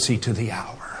urgency to the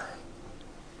hour.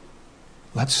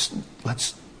 Let's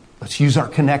use our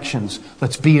connections.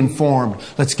 Let's be informed.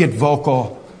 Let's get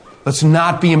vocal. Let's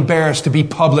not be embarrassed to be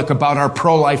public about our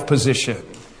pro-life position.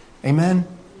 Amen?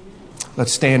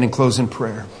 Let's stand and close in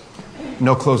prayer.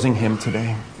 No closing hymn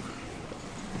today.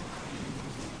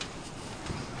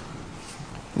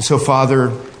 And so,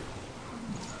 Father,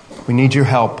 we need your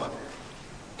help.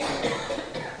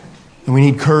 And we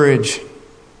need courage.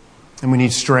 And we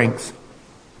need strength.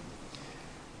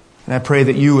 And I pray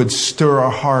that you would stir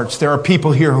our hearts. There are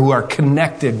people here who are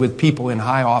connected with people in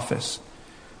high office.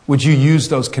 Would you use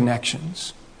those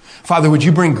connections? Father, would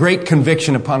you bring great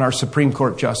conviction upon our Supreme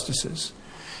Court justices?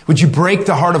 Would you break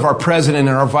the heart of our president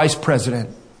and our vice president?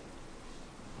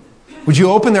 Would you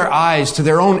open their eyes to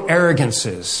their own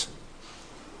arrogances?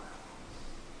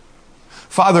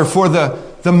 Father, for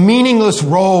the meaningless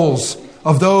roles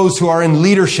of those who are in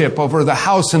leadership over the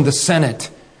House and the Senate,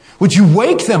 would you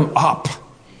wake them up?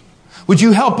 Would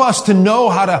you help us to know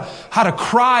how to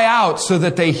cry out so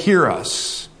that they hear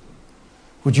us?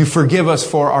 Would you forgive us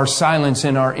for our silence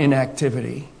and our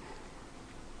inactivity?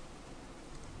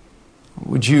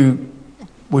 Would you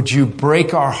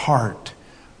break our heart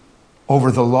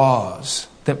over the laws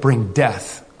that bring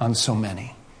death on so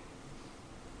many?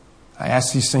 I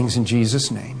ask these things in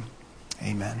Jesus' name.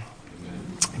 Amen.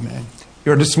 Amen.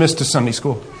 You're dismissed to Sunday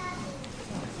school.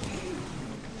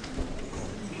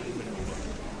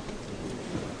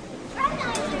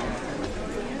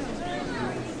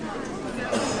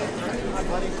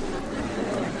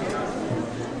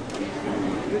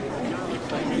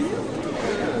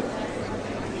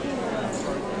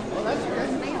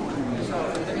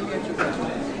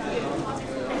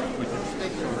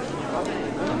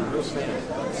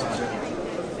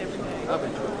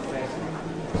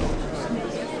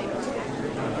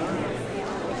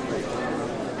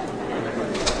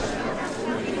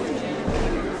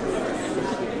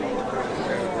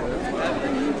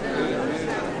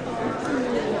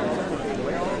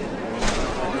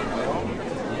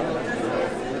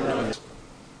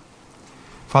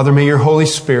 Father, may your Holy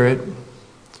Spirit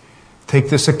take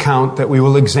this account that we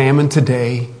will examine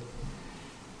today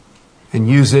and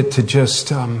use it to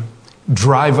just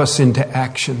drive us into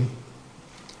action.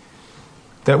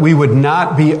 That we would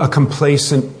not be a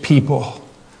complacent people,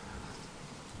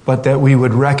 but that we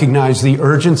would recognize the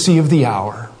urgency of the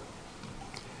hour,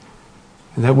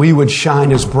 and that we would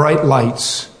shine as bright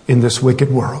lights in this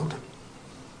wicked world.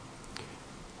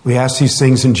 We ask these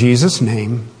things in Jesus'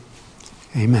 name.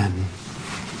 Amen.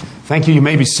 Thank you. You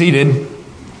may be seated.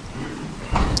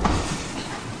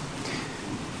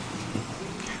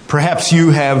 Perhaps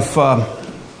you have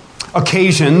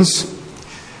occasions,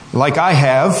 like I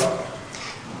have,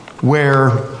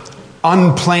 where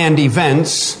unplanned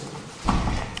events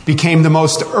became the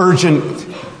most urgent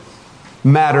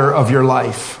matter of your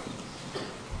life.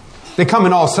 They come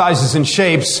in all sizes and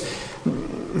shapes.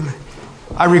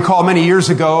 I recall many years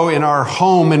ago in our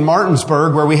home in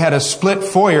Martinsburg where we had a split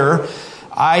foyer,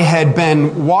 I had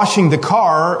been washing the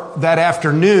car that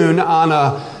afternoon on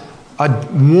a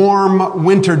warm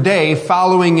winter day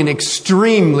following an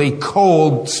extremely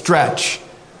cold stretch.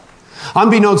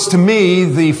 Unbeknownst to me,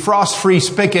 the frost-free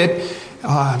spigot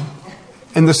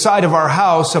in the side of our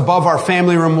house above our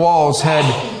family room walls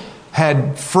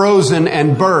had frozen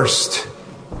and burst.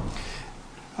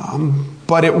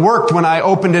 But it worked when I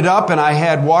opened it up and I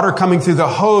had water coming through the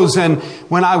hose. And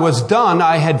when I was done,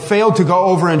 I had failed to go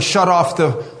over and shut off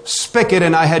the spigot,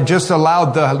 and I had just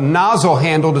allowed the nozzle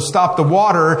handle to stop the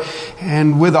water.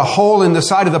 And with a hole in the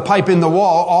side of the pipe in the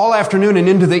wall, all afternoon and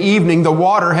into the evening, the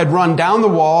water had run down the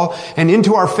wall and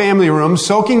into our family room,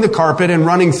 soaking the carpet and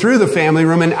running through the family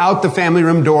room and out the family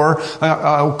room door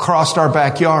across our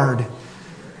backyard.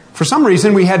 For some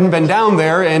reason, we hadn't been down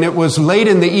there, and it was late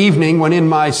in the evening when in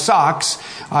my socks,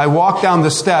 I walked down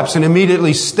the steps and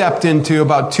immediately stepped into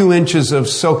about 2 inches of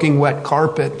soaking wet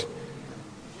carpet.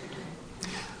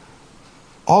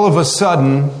 All of a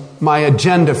sudden, my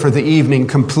agenda for the evening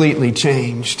completely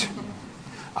changed.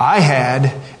 I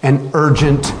had an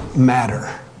urgent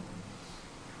matter.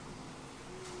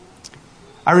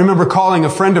 I remember calling a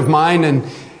friend of mine, and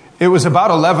it was about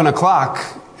 11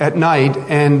 o'clock at night,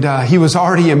 and he was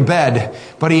already in bed,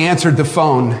 but he answered the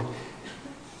phone.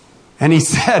 And he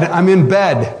said, "I'm in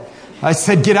bed." I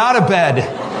said, "Get out of bed.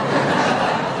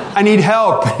 I need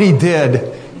help." And he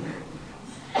did.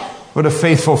 What a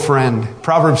faithful friend.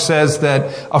 Proverbs says that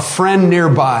a friend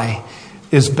nearby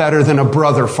is better than a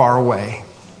brother far away.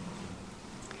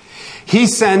 He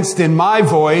sensed in my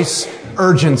voice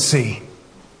urgency.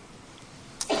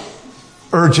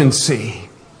 Urgency.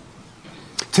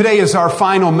 Today is our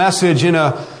final message in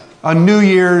a New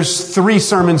Year's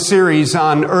 3-sermon series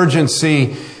on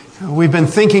urgency. We've been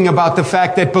thinking about the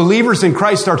fact that believers in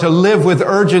Christ are to live with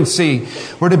urgency.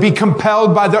 We're to be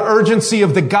compelled by the urgency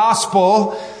of the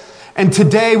gospel. And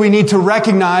today we need to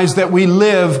recognize that we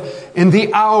live in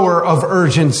the hour of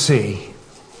urgency.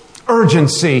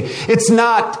 Urgency. It's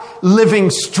not living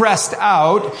stressed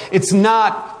out. It's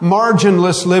not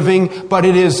marginless living, but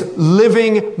it is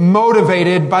living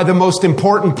motivated by the most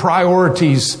important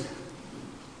priorities.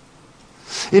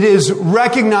 It is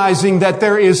recognizing that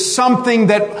there is something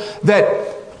that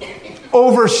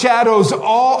overshadows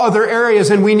all other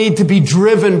areas, and we need to be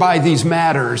driven by these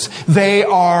matters. They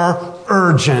are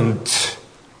urgent.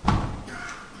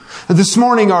 This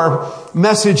morning, our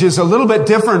message is a little bit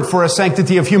different for a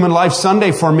Sanctity of Human Life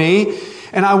Sunday for me,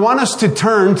 and I want us to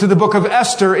turn to the book of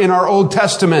Esther in our Old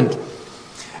Testament.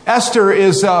 Esther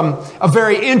is a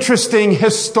very interesting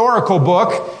historical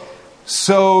book.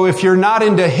 So if you're not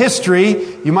into history,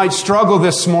 you might struggle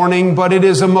this morning, but it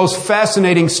is a most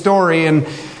fascinating story, and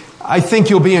I think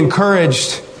you'll be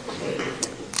encouraged.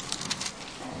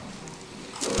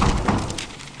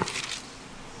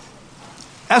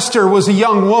 Esther was a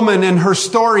young woman, and her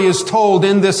story is told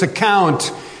in this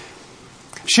account.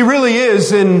 She really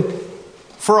is,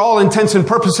 for all intents and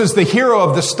purposes, the hero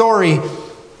of the story.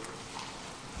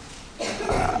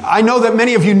 I know that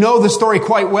many of you know the story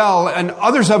quite well, and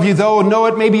others of you, though, know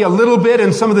it maybe a little bit,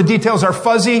 and some of the details are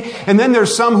fuzzy, and then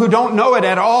there's some who don't know it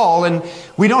at all, and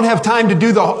we don't have time to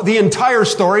do the entire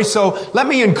story, so let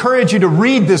me encourage you to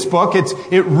read this book.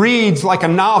 It reads like a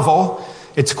novel.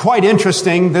 It's quite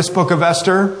interesting, this book of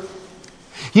Esther.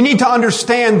 You need to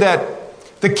understand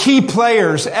that the key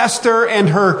players, Esther and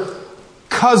her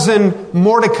cousin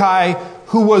Mordecai,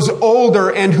 who was older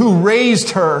and who raised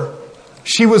her,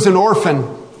 she was an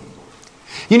orphan.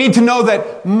 You need to know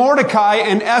that Mordecai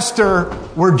and Esther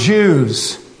were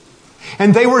Jews,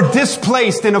 and they were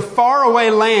displaced in a faraway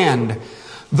land,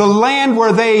 the land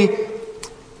where they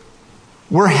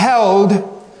were held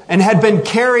and had been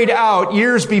carried out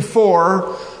years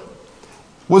before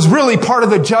was really part of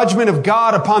the judgment of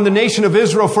God upon the nation of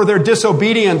Israel for their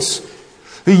disobedience.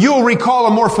 You'll recall a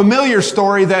more familiar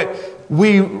story that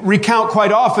we recount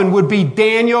quite often would be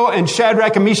Daniel and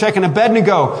Shadrach and Meshach and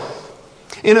Abednego.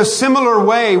 In a similar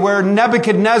way, where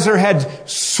Nebuchadnezzar had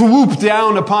swooped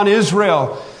down upon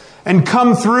Israel and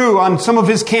come through on some of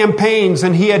his campaigns,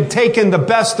 and he had taken the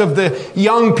best of the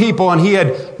young people, and he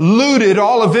had looted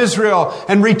all of Israel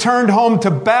and returned home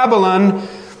to Babylon.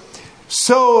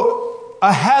 So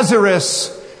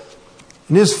Ahasuerus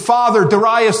and his father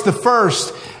Darius I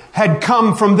had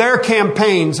come from their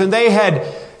campaigns, and they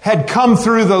had come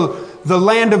through the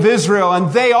land of Israel,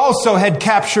 and they also had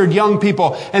captured young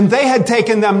people, and they had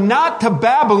taken them not to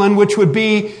Babylon, which would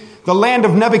be the land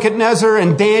of Nebuchadnezzar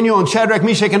and Daniel and Shadrach,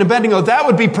 Meshach, and Abednego. That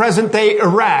would be present-day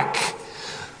Iraq.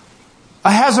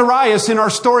 Ahasuerus, in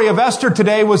our story of Esther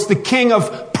today, was the king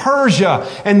of Persia,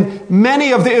 and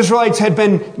many of the Israelites had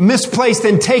been misplaced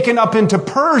and taken up into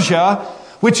Persia,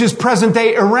 which is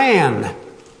present-day Iran.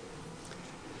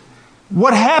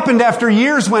 What happened after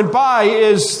years went by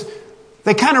is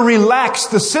they kind of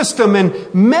relaxed the system, and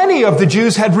many of the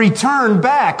Jews had returned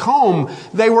back home.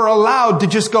 They were allowed to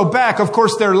just go back. Of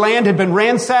course, their land had been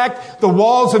ransacked. The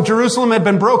walls of Jerusalem had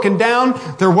been broken down.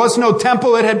 There was no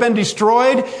temple. It had been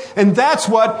destroyed. And that's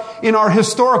what, in our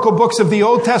historical books of the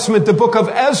Old Testament, the book of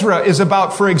Ezra is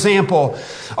about, for example.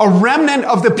 A remnant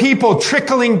of the people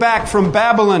trickling back from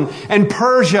Babylon and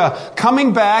Persia,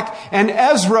 coming back, and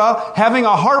Ezra, having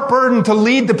a heart burden to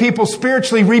lead the people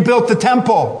spiritually, rebuilt the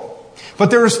temple. But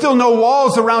there were still no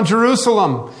walls around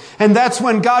Jerusalem. And that's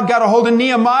when God got a hold of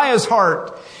Nehemiah's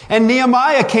heart. And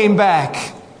Nehemiah came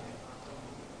back.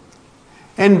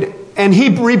 And he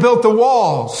rebuilt the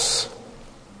walls.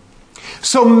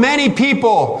 So many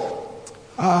people,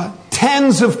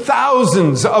 tens of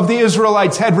thousands of the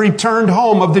Israelites had returned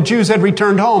home, of the Jews had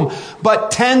returned home.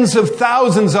 But tens of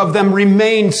thousands of them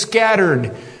remained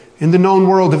scattered in the known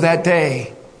world of that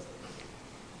day.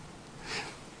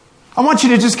 I want you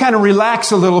to just kind of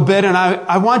relax a little bit, and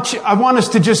I want us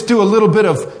to just do a little bit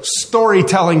of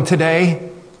storytelling today.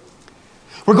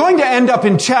 We're going to end up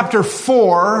in chapter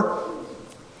 4,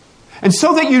 and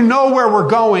so that you know where we're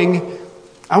going,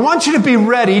 I want you to be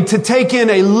ready to take in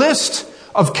a list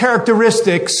of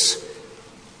characteristics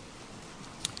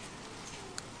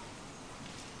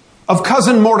of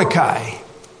cousin Mordecai.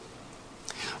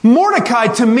 Mordecai,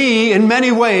 to me, in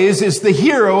many ways, is the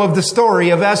hero of the story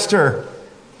of Esther.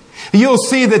 You'll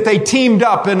see that they teamed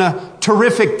up in a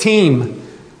terrific team.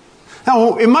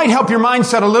 Now, it might help your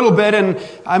mindset a little bit, and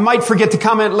I might forget to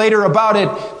comment later about it.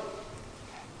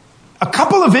 A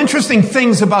couple of interesting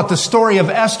things about the story of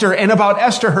Esther and about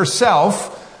Esther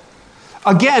herself.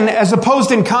 Again, as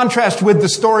opposed in contrast with the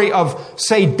story of,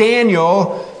 say,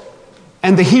 Daniel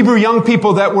and the Hebrew young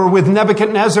people that were with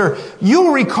Nebuchadnezzar,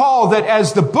 you'll recall that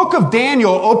as the book of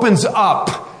Daniel opens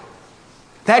up,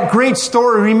 that great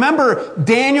story, remember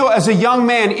Daniel as a young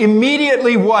man,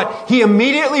 immediately what? He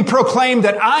immediately proclaimed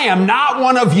that I am not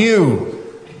one of you.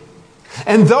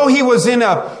 And though he was in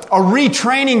a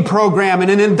retraining program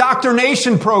and an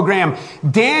indoctrination program,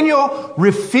 Daniel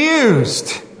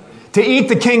refused to eat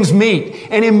the king's meat.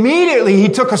 And immediately he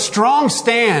took a strong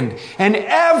stand. And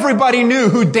everybody knew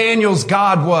who Daniel's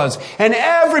God was. And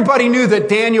everybody knew that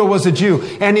Daniel was a Jew.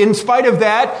 And in spite of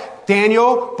that,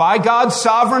 Daniel, by God's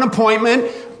sovereign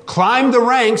appointment, climbed the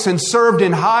ranks and served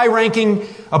in high-ranking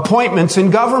appointments in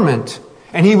government.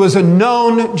 And he was a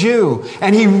known Jew.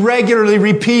 And he regularly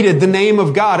repeated the name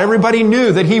of God. Everybody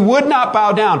knew that he would not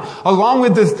bow down. Along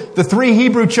with the three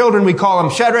Hebrew children, we call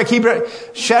them,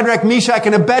 Shadrach, Meshach,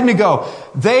 and Abednego.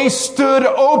 They stood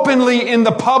openly in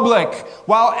the public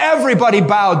while everybody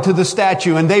bowed to the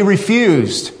statue, and they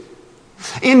refused.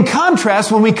 In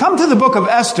contrast, when we come to the book of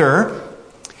Esther,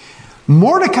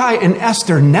 Mordecai and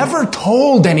Esther never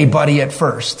told anybody at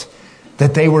first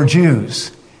that they were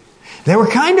Jews. They were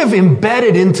kind of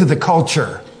embedded into the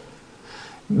culture.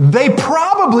 They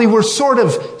probably were sort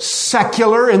of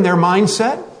secular in their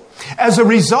mindset. As a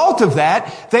result of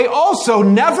that, they also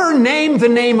never named the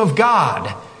name of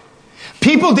God.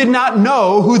 People did not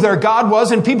know who their God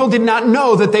was, and people did not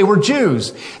know that they were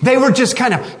Jews. They were just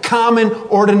kind of common,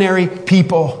 ordinary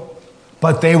people.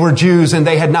 But they were Jews, and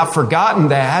they had not forgotten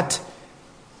that.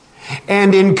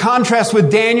 And in contrast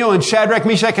with Daniel and Shadrach,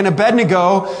 Meshach, and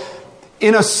Abednego,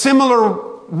 in a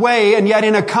similar way, and yet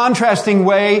in a contrasting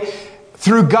way,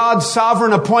 through God's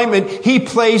sovereign appointment, he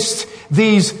placed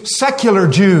these secular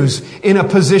Jews in a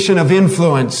position of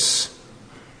influence.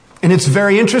 And it's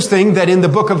very interesting that in the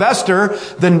book of Esther,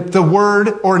 the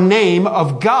word or name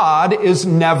of God is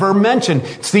never mentioned.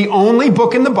 It's the only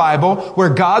book in the Bible where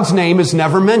God's name is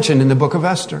never mentioned in the book of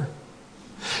Esther.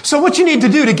 So what you need to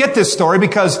do to get this story,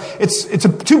 because it's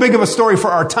too big of a story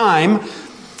for our time,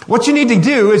 what you need to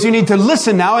do is you need to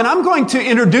listen now, and I'm going to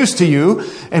introduce to you,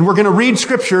 and we're going to read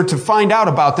Scripture to find out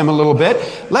about them a little bit.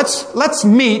 Let's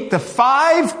meet the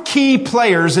 5 key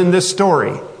players in this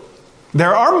story.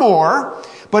 There are more,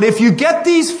 but if you get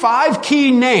these 5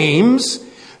 key names,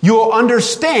 you'll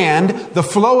understand the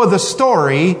flow of the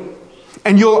story,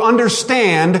 and you'll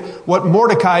understand what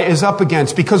Mordecai is up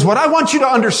against. Because what I want you to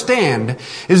understand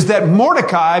is that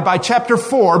Mordecai, by chapter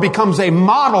 4, becomes a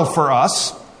model for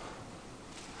us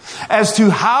as to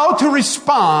how to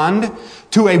respond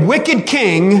to a wicked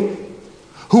king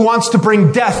who wants to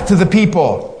bring death to the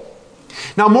people.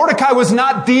 Now, Mordecai was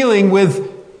not dealing with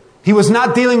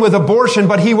abortion,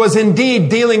 but he was indeed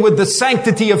dealing with the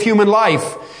sanctity of human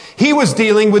life. He was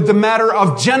dealing with the matter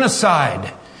of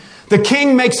genocide. The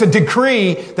king makes a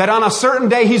decree that on a certain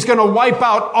day he's going to wipe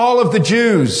out all of the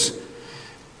Jews.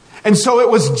 And so it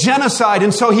was genocide.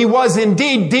 And so he was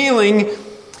indeed dealing,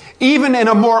 even in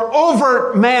a more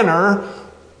overt manner,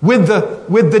 with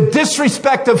the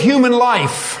disrespect of human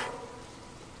life.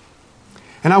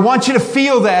 And I want you to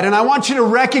feel that, and I want you to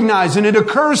recognize, and it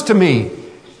occurs to me,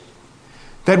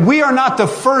 that we are not the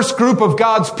first group of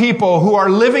God's people who are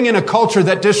living in a culture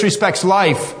that disrespects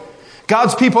life.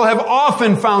 God's people have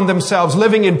often found themselves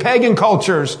living in pagan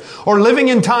cultures or living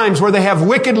in times where they have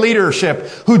wicked leadership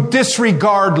who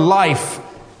disregard life.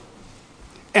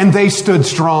 And they stood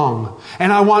strong.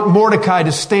 And I want Mordecai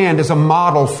to stand as a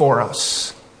model for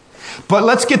us. But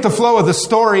let's get the flow of the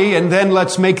story, and then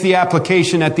let's make the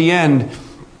application at the end.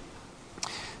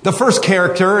 The first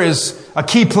character is a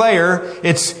key player.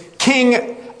 It's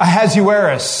King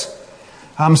Ahasuerus.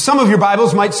 Some of your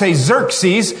Bibles might say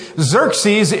Xerxes.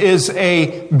 Xerxes is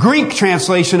a Greek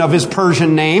translation of his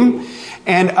Persian name,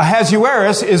 and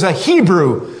Ahasuerus is a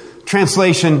Hebrew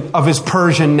translation of his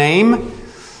Persian name.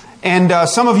 And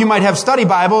some of you might have study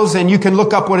Bibles, and you can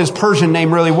look up what his Persian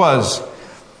name really was.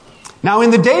 Now,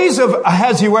 in the days of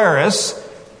Ahasuerus,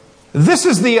 this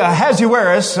is the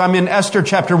Ahasuerus, I'm in Esther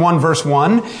chapter 1, verse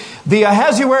 1, the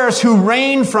Ahasuerus who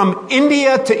reigned from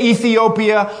India to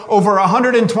Ethiopia over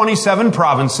 127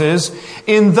 provinces.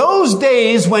 In those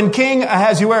days when King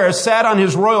Ahasuerus sat on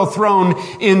his royal throne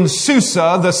in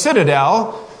Susa, the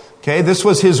citadel, okay, this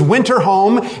was his winter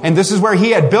home, and this is where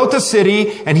he had built a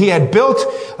city, and he had built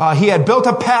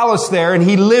a palace there, and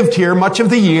he lived here much of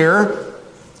the year.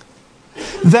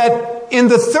 That in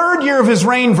the 3rd year of his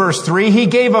reign, verse 3, he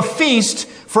gave a feast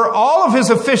for all of his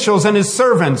officials and his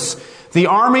servants, the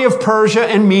army of Persia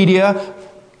and Media,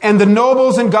 and the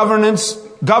nobles and governors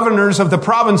of the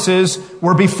provinces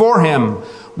were before him,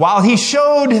 while he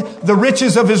showed the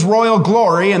riches of his royal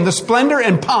glory and the splendor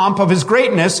and pomp of his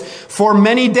greatness for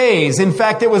many days. In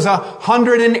fact, it was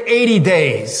 180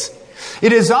 days.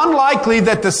 It is unlikely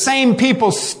that the same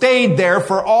people stayed there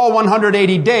for all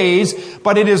 180 days,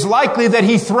 but it is likely that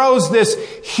he throws this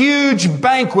huge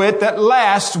banquet that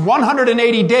lasts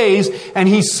 180 days, and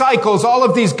he cycles all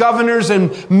of these governors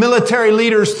and military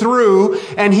leaders through,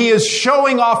 and he is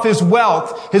showing off his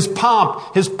wealth, his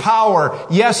pomp, his power.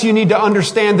 Yes, you need to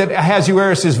understand that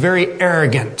Ahasuerus is very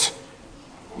arrogant.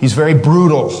 He's very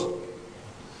brutal.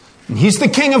 He's the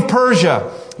king of Persia.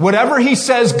 Whatever he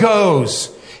says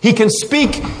goes. He can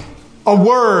speak a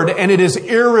word and it is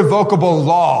irrevocable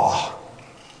law.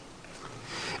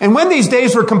 And when these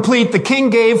days were complete, the king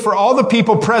gave for all the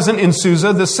people present in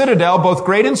Susa, the citadel, both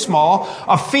great and small,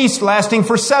 a feast lasting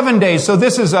for 7 days. So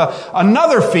this is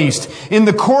another feast in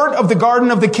the court of the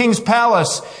garden of the king's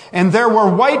palace. And there were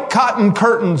white cotton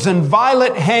curtains and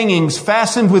violet hangings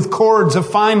fastened with cords of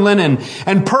fine linen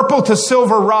and purple to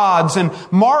silver rods and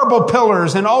marble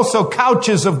pillars and also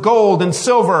couches of gold and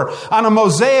silver on a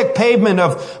mosaic pavement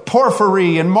of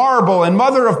porphyry and marble and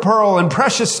mother of pearl and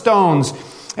precious stones.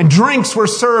 And drinks were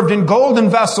served in golden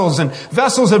vessels and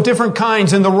vessels of different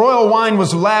kinds. And the royal wine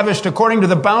was lavished according to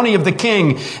the bounty of the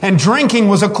king. And drinking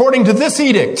was according to this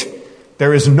edict.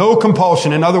 There is no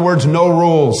compulsion. In other words, no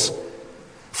rules.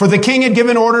 For the king had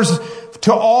given orders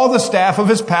to all the staff of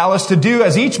his palace to do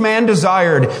as each man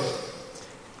desired.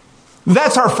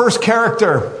 That's our first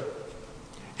character.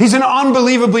 He's an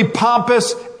unbelievably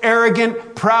pompous,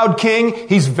 arrogant, proud king.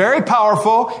 He's very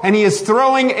powerful, and he is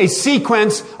throwing a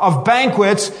sequence of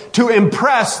banquets to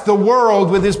impress the world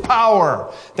with his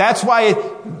power. That's why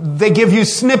they give you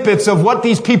snippets of what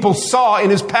these people saw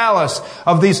in his palace,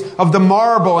 of the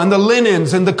marble and the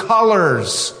linens and the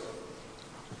colors.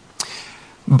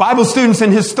 Bible students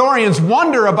and historians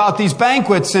wonder about these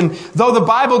banquets, and though the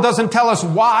Bible doesn't tell us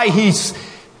why he's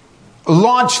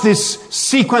launched this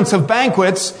sequence of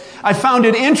banquets, I found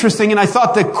it interesting, and I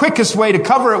thought the quickest way to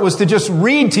cover it was to just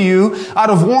read to you out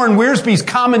of Warren Wiersbe's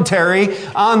commentary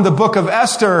on the book of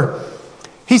Esther.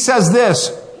 He says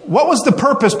this: what was the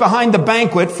purpose behind the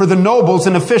banquet for the nobles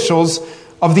and officials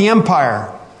of the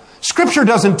empire? Scripture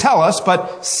doesn't tell us,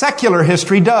 but secular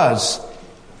history does.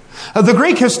 The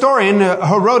Greek historian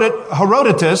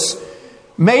Herodotus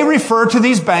may refer to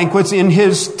these banquets in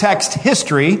his text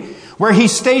History, where he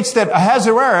states that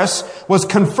Ahasuerus was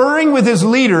conferring with his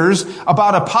leaders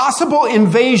about a possible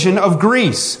invasion of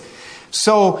Greece.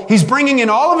 So he's bringing in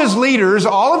all of his leaders,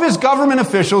 all of his government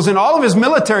officials, and all of his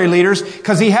military leaders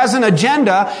because he has an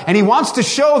agenda and he wants to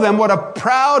show them what a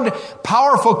proud,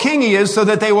 powerful king he is so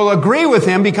that they will agree with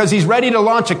him because he's ready to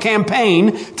launch a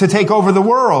campaign to take over the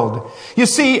world. You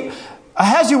see,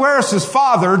 Ahasuerus'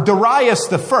 father, Darius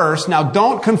the First, now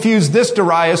don't confuse this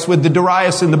Darius with the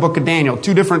Darius in the book of Daniel,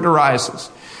 two different Dariuses.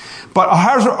 But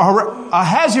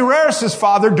Ahasuerus'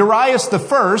 father, Darius the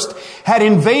First, had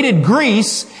invaded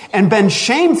Greece and been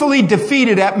shamefully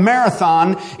defeated at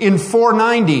Marathon in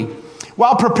 490.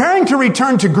 While preparing to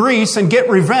return to Greece and get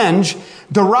revenge,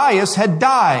 Darius had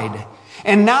died.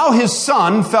 And now his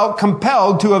son felt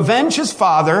compelled to avenge his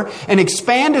father and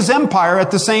expand his empire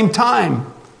at the same time.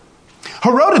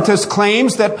 Herodotus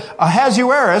claims that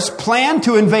Ahasuerus planned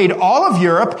to invade all of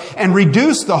Europe and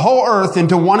reduce the whole earth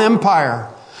into one empire.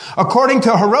 According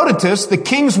to Herodotus, the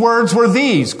king's words were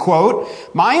these, quote,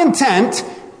 "My intent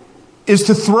is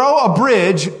to throw a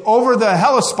bridge over the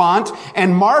Hellespont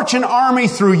and march an army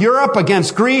through Europe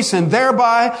against Greece, and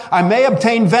thereby I may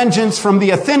obtain vengeance from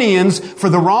the Athenians for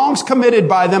the wrongs committed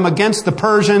by them against the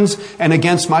Persians and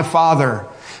against my father."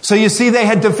 So you see, they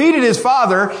had defeated his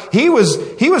father. He was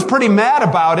pretty mad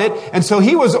about it. And so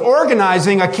he was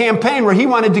organizing a campaign where he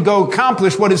wanted to go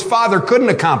accomplish what his father couldn't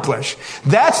accomplish.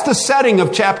 That's the setting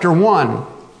of chapter 1.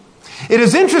 It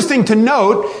is interesting to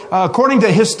note, according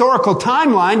to historical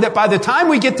timeline, that by the time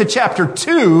we get to chapter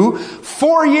 2,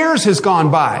 4 years has gone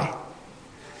by.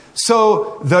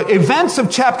 So the events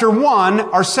of chapter 1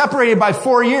 are separated by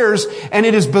 4 years, and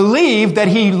it is believed that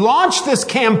he launched this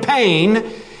campaign.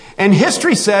 And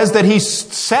history says that he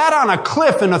sat on a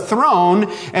cliff in a throne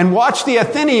and watched the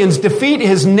Athenians defeat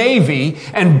his navy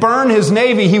and burn his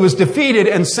navy. He was defeated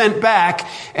and sent back.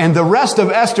 And the rest of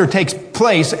Esther takes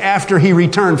place after he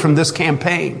returned from this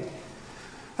campaign.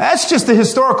 That's just the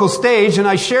historical stage. And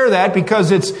I share that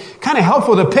because it's kind of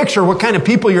helpful to picture what kind of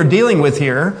people you're dealing with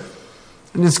here.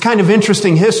 And it's kind of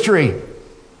interesting history.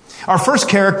 Our first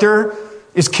character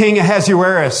is King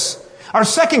Ahasuerus. Our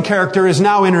second character is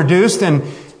now introduced, and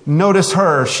notice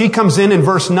her. She comes in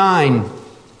verse 9.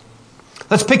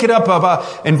 Let's pick it up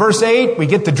in verse 8. We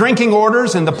get the drinking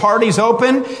orders and the party's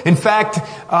open. In fact,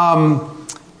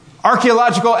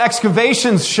 archaeological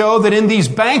excavations show that in these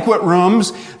banquet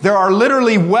rooms, there are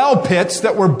literally well pits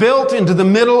that were built into the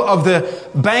middle of the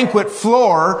banquet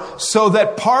floor so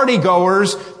that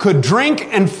partygoers could drink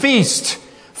and feast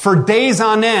for days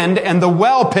on end, and the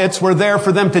well pits were there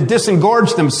for them to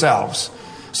disengorge themselves,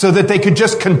 so that they could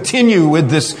just continue with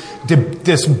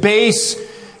this base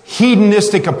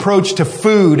hedonistic approach to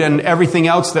food and everything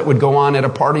else that would go on at a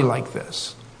party like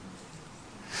this.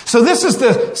 So this is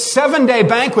the 7-day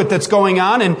banquet that's going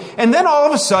on. And then all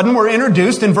of a sudden we're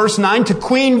introduced in verse 9 to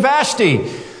Queen Vashti.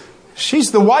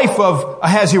 She's the wife of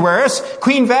Ahasuerus.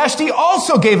 Queen Vashti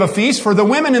also gave a feast for the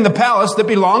women in the palace that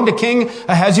belonged to King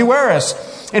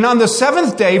Ahasuerus. And on the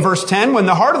 7th day, verse 10, when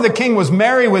the heart of the king was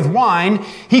merry with wine,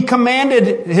 he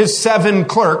commanded his 7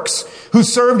 clerks who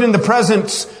served in the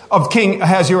presence of King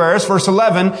Ahasuerus, verse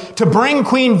 11, to bring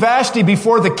Queen Vashti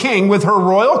before the king with her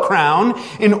royal crown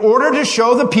in order to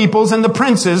show the peoples and the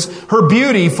princes her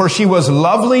beauty, for she was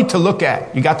lovely to look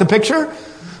at. You got the picture?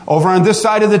 Over on this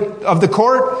side of the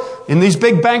court, in these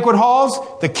big banquet halls,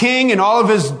 the king and all of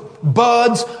his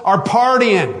buds are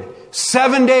partying.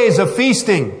 7 days of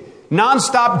feasting,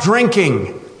 nonstop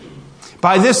drinking.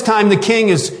 By this time, the king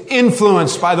is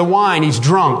influenced by the wine. He's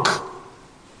drunk.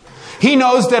 He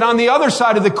knows that on the other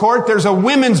side of the court, there's a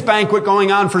women's banquet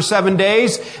going on for 7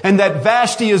 days, and that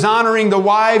Vashti is honoring the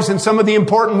wives and some of the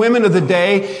important women of the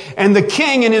day. And the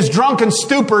king, in his drunken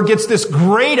stupor, gets this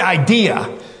great idea.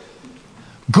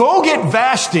 Go get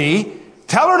Vashti,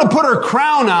 tell her to put her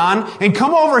crown on, and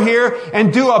come over here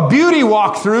and do a beauty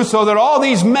walkthrough so that all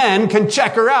these men can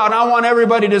check her out. I want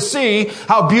everybody to see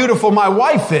how beautiful my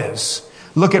wife is.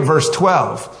 Look at verse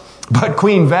 12. But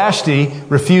Queen Vashti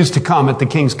refused to come at the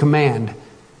king's command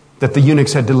that the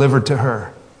eunuchs had delivered to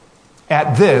her.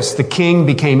 At this, the king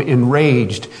became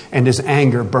enraged and his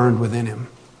anger burned within him.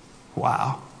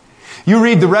 Wow. You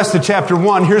read the rest of chapter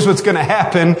 1. Here's what's going to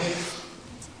happen.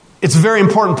 It's a very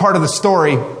important part of the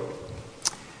story.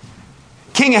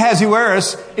 King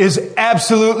Ahasuerus is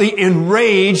absolutely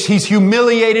enraged. He's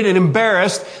humiliated and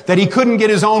embarrassed that he couldn't get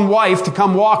his own wife to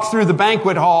come walk through the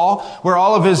banquet hall where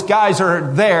all of his guys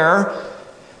are there.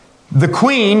 The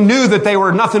queen knew that they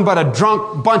were nothing but a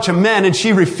drunk bunch of men, and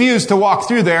she refused to walk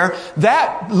through there.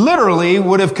 That literally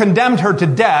would have condemned her to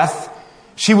death.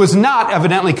 She was not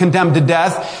evidently condemned to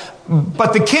death.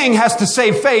 But the king has to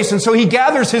save face, and so he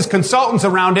gathers his consultants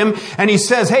around him, and he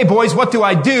says, hey boys, what do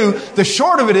I do? The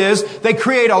short of it is, they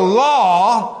create a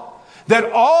law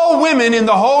that all women in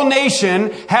the whole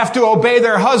nation have to obey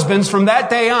their husbands from that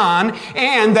day on,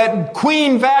 and that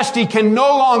Queen Vashti can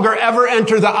no longer ever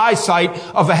enter the eyesight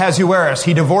of Ahasuerus.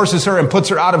 He divorces her and puts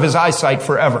her out of his eyesight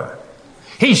forever.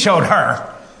 He showed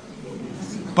her.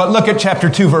 But look at chapter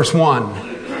 2, verse 1.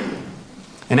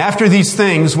 And after these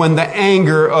things, when the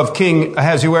anger of King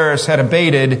Ahasuerus had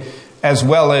abated, as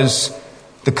well as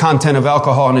the content of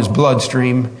alcohol in his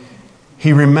bloodstream,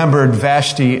 he remembered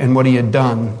Vashti and what he had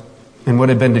done and what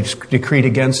had been decreed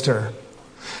against her.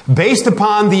 Based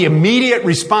upon the immediate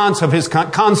response of his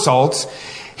consults,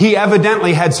 he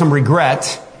evidently had some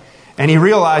regret, and he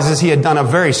realizes he had done a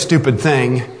very stupid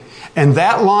thing. And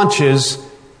that launches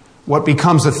what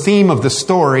becomes a theme of the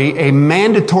story, a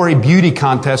mandatory beauty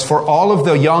contest for all of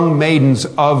the young maidens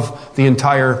of the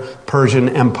entire Persian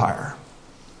Empire.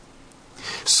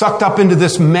 Sucked up into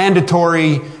this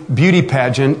mandatory beauty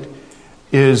pageant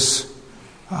is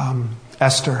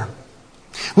Esther.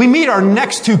 We meet our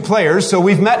next two players. So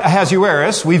we've met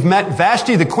Ahasuerus. We've met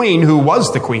Vashti the queen, who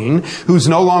was the queen, who's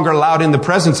no longer allowed in the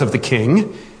presence of the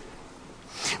king.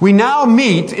 We now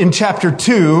meet in chapter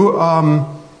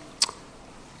 2,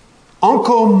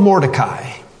 Uncle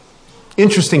Mordecai.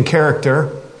 Interesting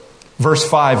character. Verse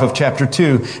 5 of chapter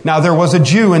 2. Now there was a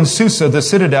Jew in Susa, the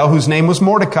citadel, whose name was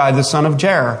Mordecai, the son of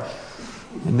Jair.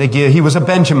 And he was a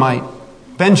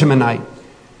Benjaminite,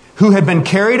 who had been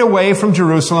carried away from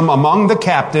Jerusalem among the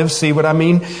captives. See what I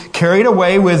mean? Carried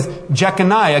away with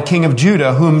Jeconiah, king of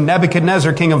Judah, whom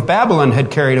Nebuchadnezzar, king of Babylon,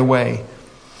 had carried away.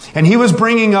 And he was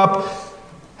bringing up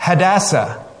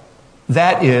Hadassah.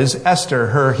 That is Esther.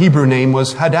 Her Hebrew name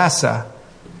was Hadassah.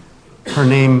 Her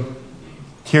name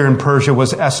here in Persia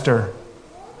was Esther.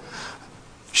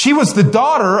 She was the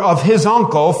daughter of his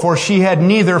uncle, for she had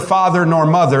neither father nor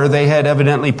mother. They had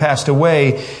evidently passed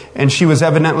away, and she was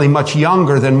evidently much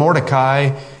younger than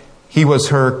Mordecai. He was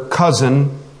her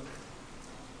cousin.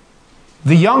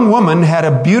 The young woman had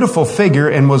a beautiful figure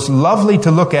and was lovely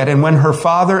to look at. And when her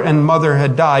father and mother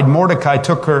had died, Mordecai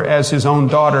took her as his own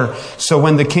daughter. So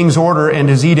when the king's order and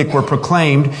his edict were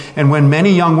proclaimed, and when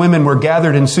many young women were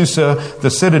gathered in Susa,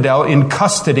 the citadel, in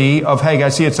custody of Haggai.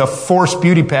 See, it's a forced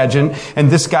beauty pageant.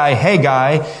 And this guy,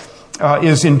 Haggai,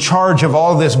 is in charge of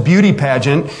all this beauty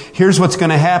pageant. Here's what's going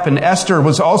to happen. Esther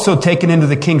was also taken into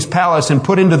the king's palace and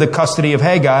put into the custody of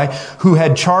Haggai, who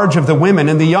had charge of the women.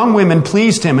 And the young women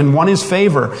pleased him and won his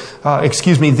favor.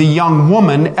 The young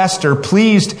woman, Esther,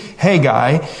 pleased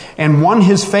Haggai and won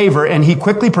his favor. And he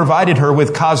quickly provided her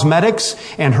with cosmetics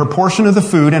and her portion of the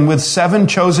food, and with 7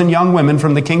 chosen young women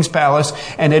from the king's palace,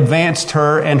 and advanced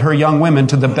her and her young women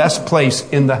to the best place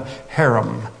in the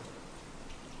harem.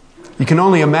 You can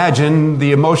only imagine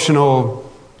the emotional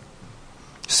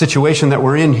situation that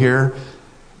we're in here.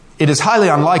 It is highly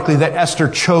unlikely that Esther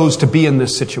chose to be in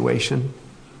this situation.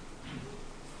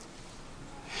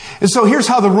 And so here's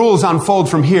how the rules unfold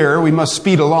from here. We must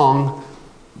speed along.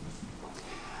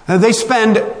 They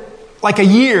spend like a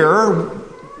year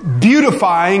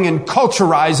beautifying and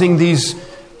culturizing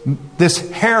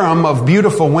this harem of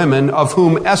beautiful women, of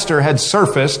whom Esther had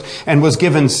surfaced and was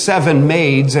given 7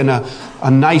 maids and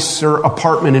a nicer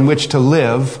apartment in which to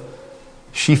live.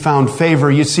 She found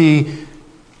favor. You see,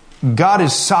 God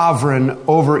is sovereign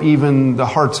over even the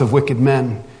hearts of wicked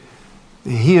men.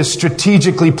 He is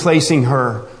strategically placing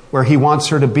her where He wants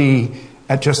her to be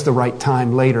at just the right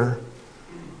time later.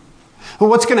 But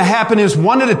what's going to happen is,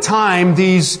 one at a time,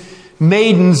 these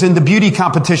maidens in the beauty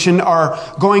competition are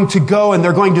going to go and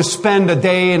they're going to spend a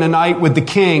day and a night with the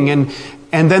king, and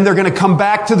then they're going to come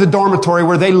back to the dormitory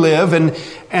where they live,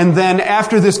 and then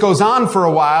after this goes on for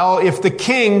a while, if the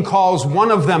king calls one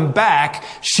of them back,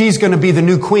 she's going to be the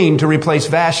new queen to replace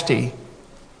Vashti.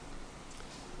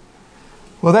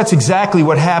 Well, that's exactly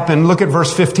what happened. Look at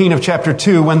verse 15 of chapter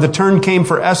 2. When the turn came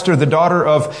for Esther, the daughter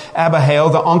of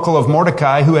Abihail, the uncle of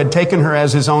Mordecai, who had taken her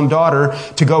as his own daughter,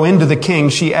 to go into the king,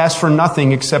 she asked for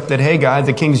nothing except that Haggai,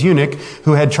 the king's eunuch,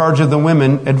 who had charge of the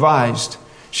women, advised.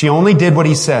 She only did what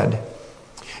he said.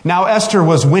 Now Esther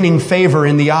was winning favor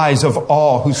in the eyes of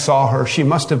all who saw her. She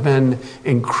must have been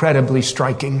incredibly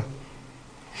striking.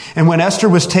 And when Esther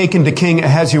was taken to King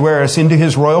Ahasuerus into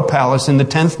his royal palace in the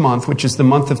 10th month, which is the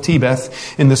month of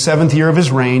Tebeth, in the 7th year of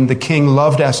his reign, the king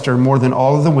loved Esther more than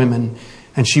all of the women,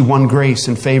 and she won grace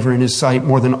and favor in his sight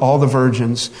more than all the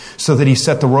virgins, so that he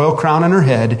set the royal crown on her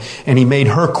head, and he made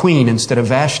her queen instead of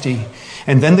Vashti.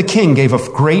 And then the king gave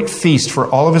a great feast for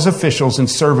all of his officials and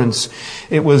servants.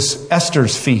 It was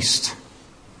Esther's feast.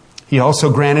 He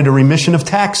also granted a remission of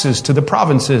taxes to the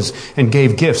provinces and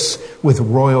gave gifts with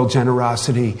royal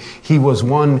generosity. He was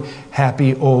one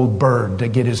happy old bird to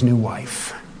get his new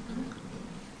wife.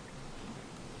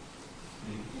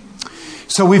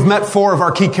 So we've met 4 of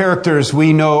our key characters.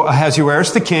 We know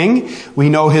Ahasuerus the king. We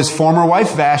know his former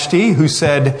wife Vashti, who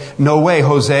said, "No way,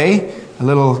 Jose." A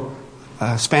little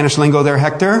Spanish lingo there,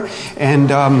 Hector. And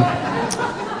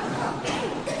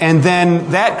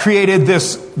then that created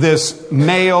this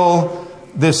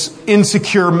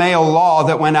insecure male law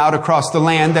that went out across the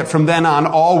land, that from then on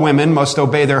all women must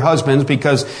obey their husbands,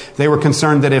 because they were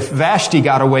concerned that if Vashti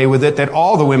got away with it, that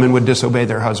all the women would disobey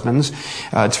their husbands.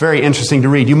 It's very interesting to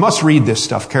read. You must read this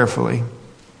stuff carefully.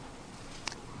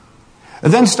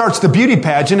 And then starts the beauty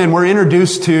pageant, and we're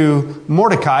introduced to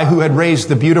Mordecai, who had raised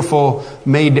the beautiful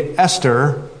maid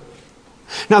Esther.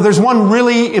 Now, there's one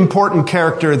really important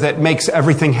character that makes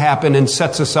everything happen and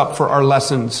sets us up for our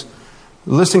lessons.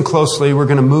 Listen closely. We're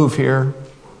going to move here.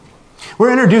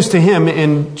 We're introduced to him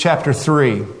in chapter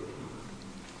 3.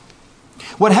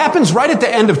 What happens right at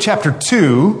the end of chapter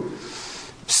 2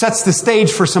 sets the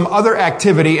stage for some other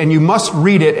activity, and you must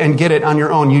read it and get it on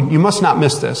your own. You must not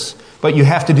miss this, but you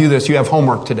have to do this. You have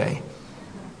homework today.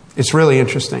 It's really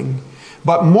interesting.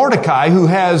 But Mordecai, who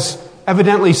has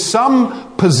evidently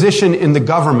some position in the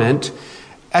government,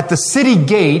 at the city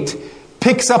gate,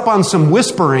 picks up on some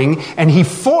whispering, and he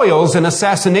foils an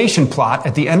assassination plot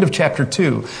at the end of chapter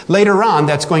 2. Later on,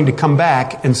 that's going to come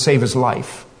back and save his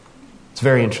life. It's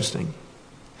very interesting.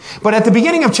 But at the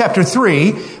beginning of chapter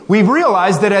 3, we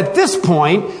realize that at this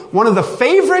point, one of the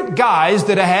favorite guys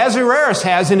that Ahasuerus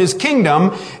has in his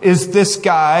kingdom is this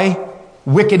guy,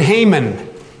 wicked Haman.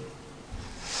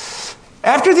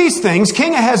 After these things,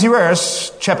 King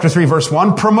Ahasuerus, chapter 3, verse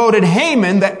 1, promoted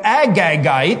Haman the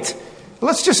Agagite.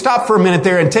 Let's just stop for a minute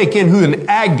there and take in who an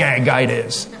Agagite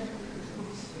is.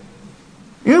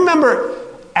 You remember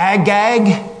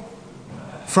Agag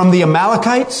from the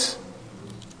Amalekites?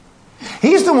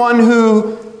 He's the one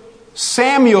who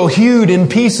Samuel hewed in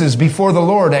pieces before the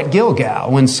Lord at Gilgal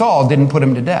when Saul didn't put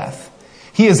him to death.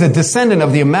 He is a descendant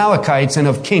of the Amalekites and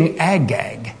of King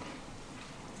Agag.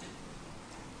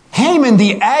 Haman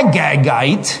the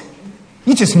Agagite,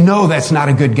 you just know that's not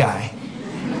a good guy.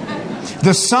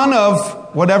 The son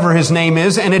of whatever his name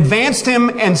is, and advanced him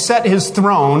and set his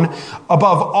throne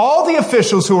above all the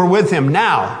officials who were with him.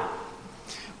 Now,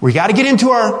 we got to get into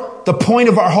the point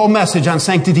of our whole message on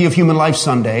Sanctity of Human Life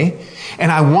Sunday.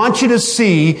 And I want you to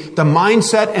see the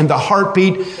mindset and the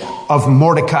heartbeat of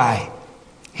Mordecai.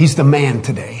 He's the man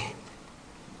today.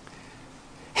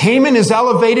 Haman is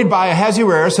elevated by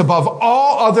Ahasuerus above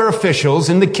all other officials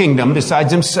in the kingdom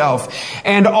besides himself.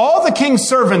 And all the king's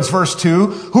servants, verse 2,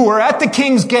 who were at the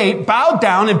king's gate, bowed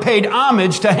down and paid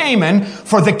homage to Haman,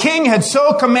 for the king had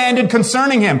so commanded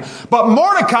concerning him. But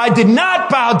Mordecai did not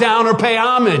bow down or pay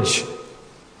homage.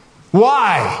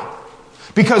 Why?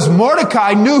 Because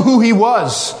Mordecai knew who he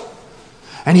was.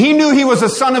 And he knew he was a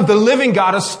son of the living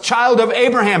God, a child of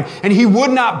Abraham. And he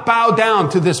would not bow down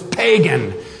to this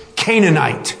pagan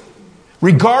Canaanite,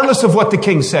 regardless of what the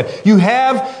king said. You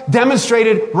have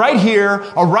demonstrated right here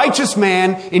a righteous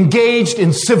man engaged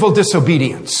in civil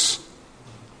disobedience.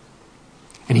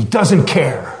 And he doesn't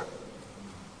care.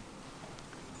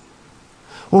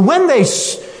 Well,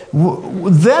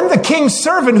 then the king's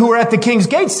servant who were at the king's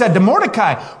gate said to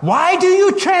Mordecai, "Why do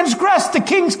you transgress the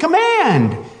king's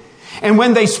command?" And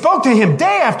when they spoke to him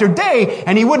day after day,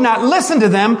 and he would not listen to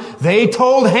them, they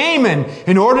told Haman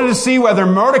in order to see whether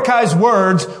Mordecai's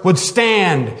words would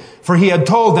stand. For he had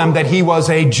told them that he was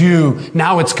a Jew.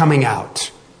 Now it's coming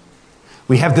out.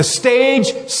 We have the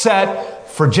stage set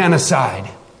for genocide.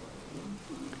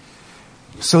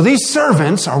 So these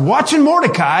servants are watching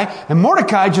Mordecai, and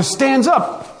Mordecai just stands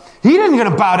up. He isn't going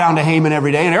to bow down to Haman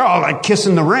every day, and they're all like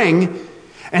kissing the ring.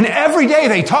 And every day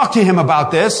they talk to him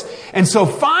about this. And so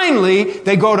finally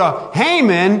they go to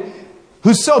Haman,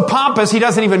 who's so pompous he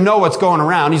doesn't even know what's going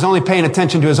around. He's only paying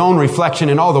attention to his own reflection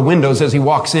in all the windows as he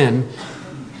walks in.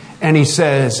 And he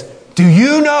says, "Do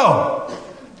you know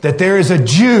that there is a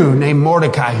Jew named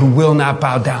Mordecai who will not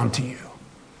bow down to you?"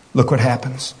 Look what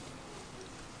happens.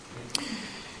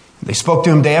 They spoke to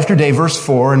him day after day, verse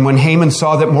 4, and when Haman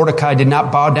saw that Mordecai did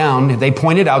not bow down, they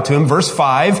pointed out to him, verse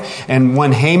 5, and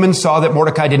when Haman saw that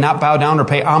Mordecai did not bow down or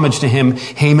pay homage to him,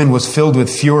 Haman was filled with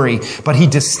fury, but he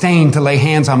disdained to lay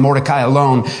hands on Mordecai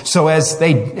alone. So as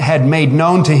they had made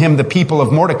known to him the people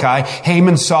of Mordecai,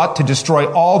 Haman sought to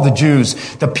destroy all the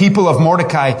Jews, the people of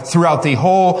Mordecai throughout the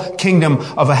whole kingdom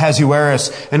of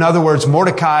Ahasuerus. In other words,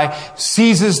 Mordecai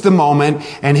seizes the moment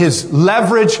and his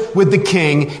leverage with the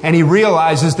king, and he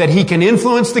realizes that he can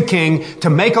influence the king to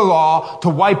make a law to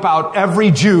wipe out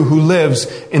every Jew who lives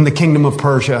in the kingdom of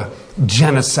Persia.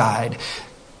 Genocide.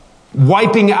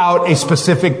 Wiping out a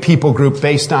specific people group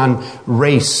based on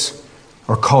race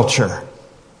or culture.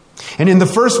 And in the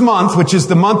first month, which is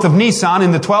the month of Nisan,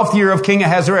 in the 12th year of King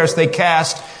Ahasuerus, they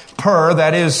cast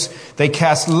that is, they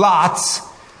cast lots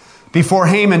before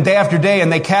Haman day after day,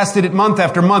 and they casted it month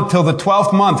after month till the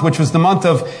 12th month, which was the month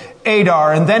of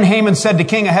Adar. And then Haman said to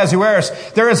King Ahasuerus,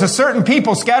 there is a certain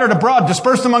people scattered abroad,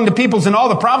 dispersed among the peoples in all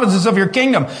the provinces of your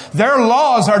kingdom. Their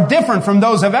laws are different from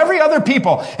those of every other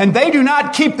people, and they do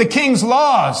not keep the king's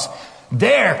laws.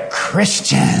 They're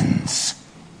Christians.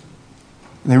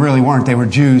 They really weren't. They were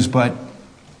Jews, but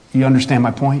you understand my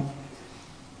point?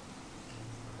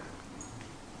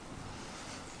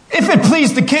 If it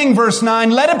please the king, verse 9,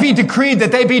 let it be decreed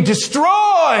that they be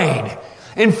destroyed.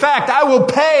 In fact, I will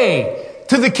pay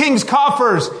to the king's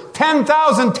coffers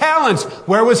 10,000 talents.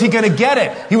 Where was he going to get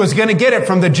it? He was going to get it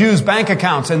from the Jews' bank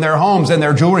accounts and their homes and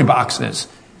their jewelry boxes.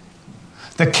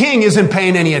 The king isn't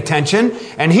paying any attention,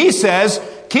 and he says,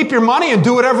 keep your money and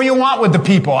do whatever you want with the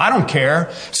people. I don't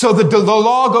care. So the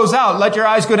law goes out. Let your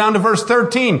eyes go down to verse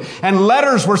 13. And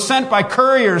letters were sent by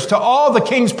couriers to all the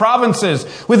king's provinces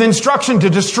with instruction to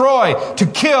destroy, to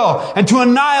kill, and to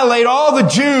annihilate all the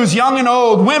Jews, young and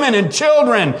old, women and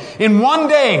children, in one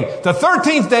day, the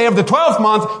 13th day of the 12th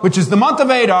month, which is the month of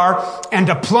Adar, and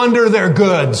to plunder their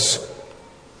goods.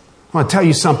 I want to tell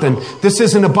you something. This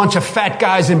isn't a bunch of fat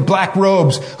guys in black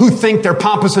robes who think they're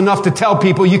pompous enough to tell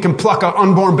people you can pluck an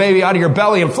unborn baby out of your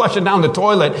belly and flush it down the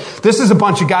toilet. This is a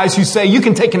bunch of guys who say you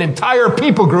can take an entire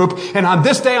people group and on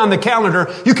this day on the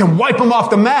calendar, you can wipe them off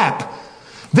the map.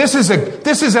 This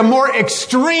is a more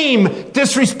extreme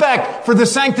disrespect for the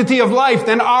sanctity of life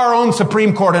than our own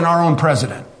Supreme Court and our own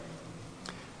president.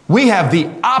 We have the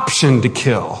option to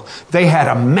kill. They had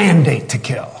a mandate to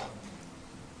kill.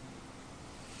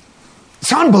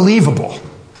 It's unbelievable.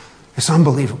 It's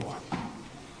unbelievable.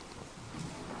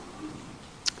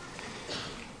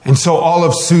 And so all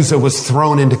of Susa was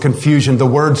thrown into confusion. The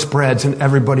word spreads and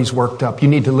everybody's worked up. You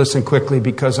need to listen quickly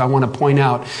because I want to point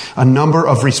out a number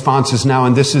of responses now.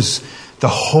 And this is the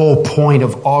whole point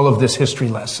of all of this history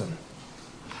lesson.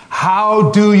 How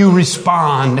do you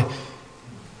respond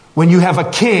when you have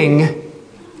a king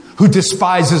who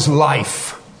despises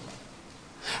life?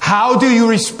 How do you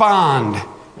respond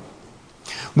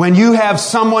when you have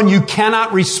someone you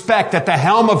cannot respect at the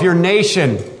helm of your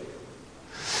nation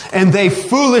and they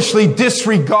foolishly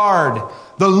disregard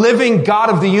the living God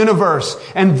of the universe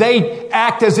and they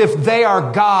act as if they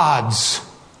are gods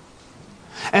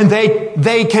and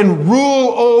they can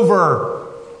rule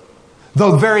over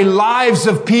the very lives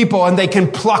of people and they can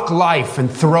pluck life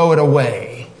and throw it away?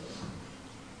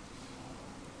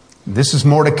 This is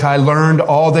Mordecai learned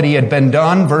all that he had been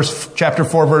done. Chapter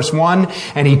 4, verse 1.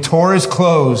 And he tore his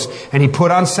clothes and he put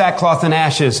on sackcloth and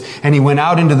ashes and he went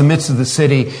out into the midst of the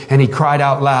city and he cried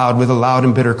out loud with a loud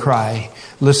and bitter cry.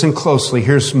 Listen closely.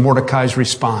 Here's Mordecai's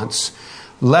response.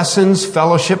 Lessons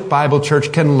Fellowship Bible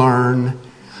Church can learn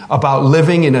about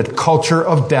living in a culture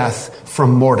of death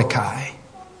from Mordecai.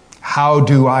 How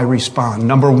do I respond?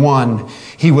 Number one,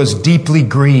 he was deeply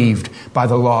grieved by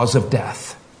the laws of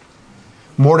death.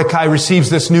 Mordecai receives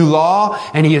this new law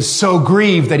and he is so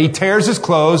grieved that he tears his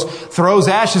clothes, throws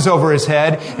ashes over his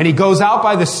head, and he goes out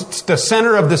by the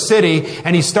center of the city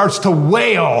and he starts to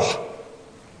wail.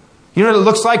 You know what it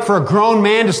looks like for a grown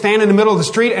man to stand in the middle of the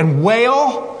street and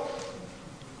wail?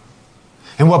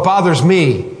 And what bothers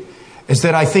me is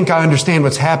that I think I understand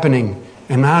what's happening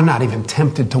and I'm not even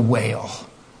tempted to wail.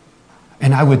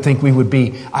 And I would think we would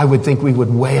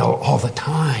wail all the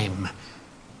time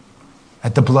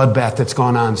at the bloodbath that's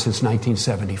gone on since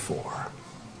 1974.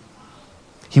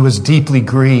 He was deeply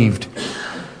grieved.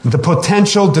 The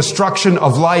potential destruction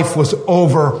of life was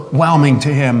overwhelming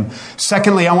to him.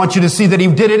 Secondly, I want you to see that he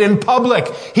did it in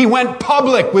public. He went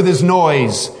public with his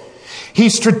noise. He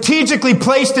strategically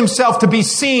placed himself to be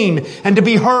seen and to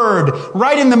be heard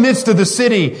right in the midst of the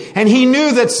city. And he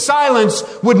knew that silence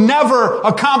would never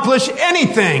accomplish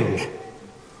anything.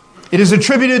 It is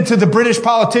attributed to the British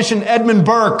politician Edmund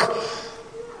Burke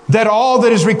that all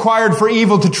that is required for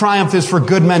evil to triumph is for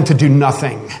good men to do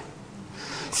nothing.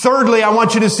 Thirdly, I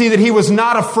want you to see that he was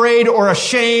not afraid or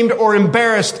ashamed or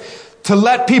embarrassed to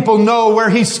let people know where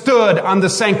he stood on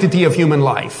the sanctity of human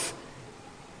life.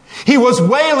 He was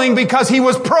wailing because he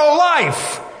was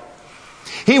pro-life.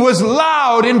 He was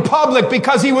loud in public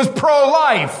because he was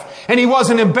pro-life. And he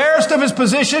wasn't embarrassed of his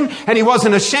position, and he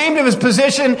wasn't ashamed of his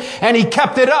position, and he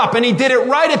kept it up, and he did it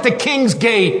right at the king's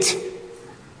gate.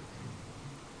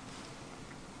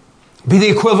 Be the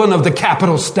equivalent of the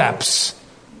Capitol steps.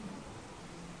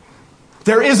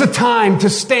 There is a time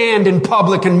to stand in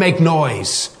public and make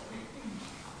noise.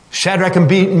 Shadrach and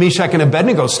Meshach and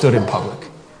Abednego stood in public.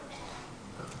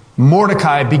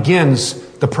 Mordecai begins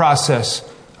the process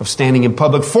of standing in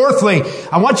public. Fourthly,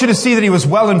 I want you to see that he was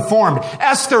well informed.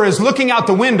 Esther is looking out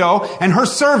the window, and her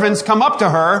servants come up to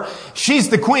her. She's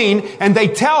the queen, and they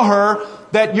tell her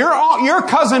that your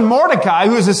cousin Mordecai,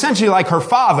 who is essentially like her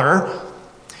father,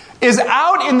 is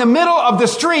out in the middle of the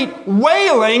street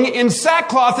wailing in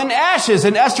sackcloth and ashes.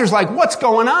 And Esther's like, what's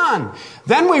going on?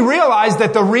 Then we realize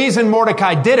that the reason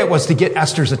Mordecai did it was to get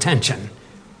Esther's attention.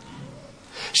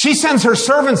 She sends her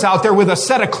servants out there with a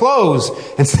set of clothes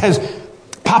and says,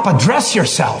 Papa, dress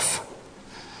yourself.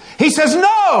 He says,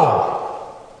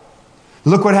 no.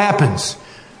 Look what happens.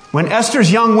 When Esther's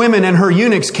young women and her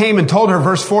eunuchs came and told her,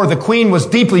 verse 4, the queen was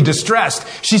deeply distressed.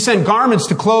 She sent garments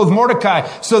to clothe Mordecai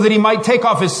so that he might take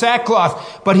off his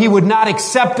sackcloth, but he would not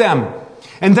accept them.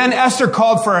 And then Esther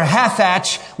called for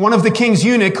Hathach, one of the king's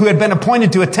eunuch who had been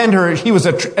appointed to attend her. He was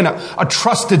a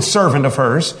trusted servant of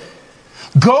hers.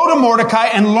 Go to Mordecai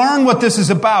and learn what this is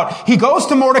about. He goes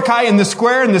to Mordecai in the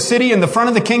square in the city in the front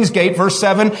of the king's gate, verse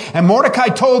 7, and Mordecai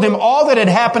told him all that had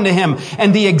happened to him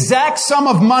and the exact sum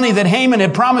of money that Haman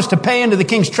had promised to pay into the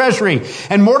king's treasury.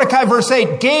 And Mordecai, verse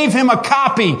 8, gave him a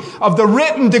copy of the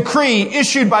written decree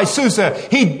issued by Susa.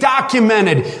 He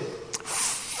documented.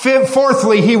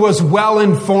 Fourthly, he was well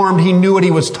informed. He knew what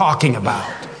he was talking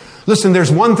about. Listen, there's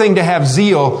one thing to have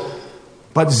zeal,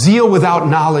 but zeal without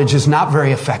knowledge is not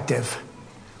very effective.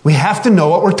 We have to know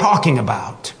what we're talking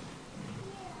about.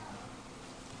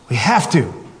 We have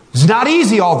to. It's not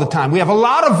easy all the time. We have a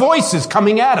lot of voices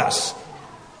coming at us.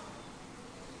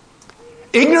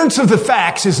 Ignorance of the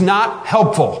facts is not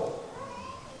helpful.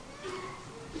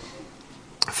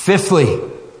 Fifthly,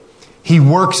 he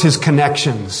works his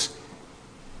connections.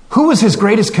 Who was his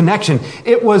greatest connection?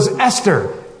 It was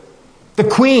Esther, the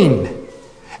queen.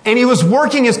 And he was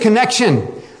working his connection.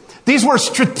 These were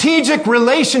strategic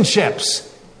relationships.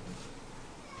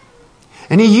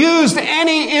 And he used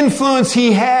any influence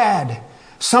he had.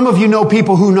 Some of you know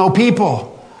people who know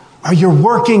people. Are you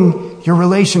working your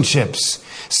relationships?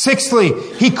 Sixthly,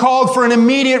 he called for an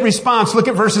immediate response. Look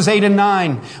at verses 8 and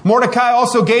 9. Mordecai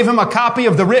also gave him a copy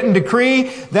of the written decree.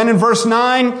 Then in verse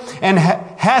 9, and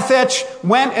Hathach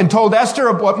went and told Esther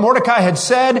of what Mordecai had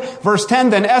said. Verse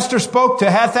 10, then Esther spoke to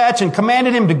Hathach and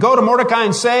commanded him to go to Mordecai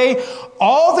and say,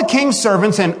 all the king's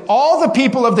servants and all the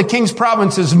people of the king's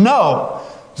provinces know.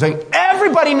 So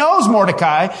everybody knows,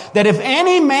 Mordecai, that if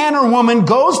any man or woman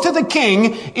goes to the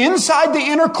king inside the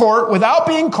inner court without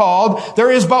being called, there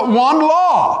is but one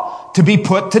law to be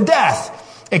put to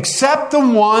death, except the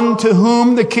one to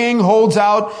whom the king holds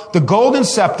out the golden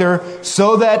scepter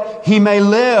so that he may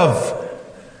live.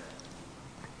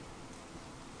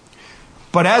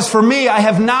 But as for me, I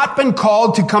have not been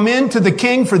called to come in to the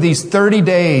king for these 30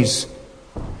 days.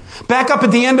 Back up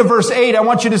at the end of verse 8, I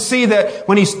want you to see that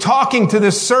when he's talking to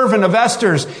this servant of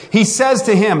Esther's, he says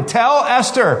to him, tell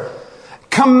Esther,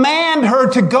 command her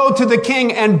to go to the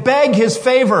king and beg his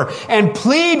favor and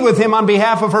plead with him on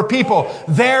behalf of her people.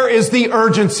 There is the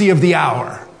urgency of the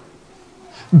hour.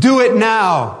 Do it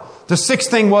now. The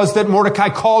sixth thing was that Mordecai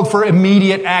called for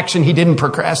immediate action. He didn't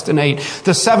procrastinate.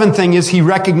 The seventh thing is he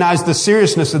recognized the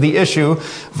seriousness of the issue.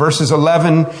 Verses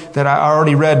 11 that I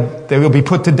already read, they will be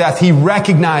put to death. He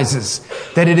recognizes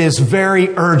that it is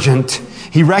very urgent.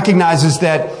 He recognizes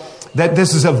that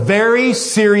this is a very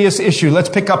serious issue. Let's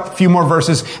pick up a few more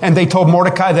verses. And they told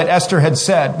Mordecai that Esther had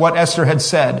said what Esther had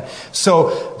said.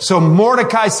 So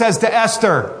Mordecai says to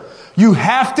Esther, you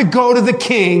have to go to the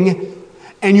king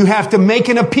and you have to make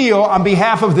an appeal on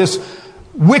behalf of this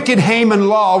wicked Haman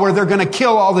law where they're going to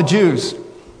kill all the Jews.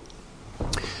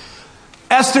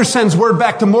 Esther sends word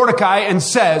back to Mordecai and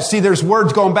says, see, there's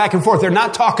words going back and forth. They're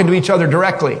not talking to each other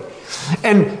directly.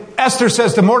 And Esther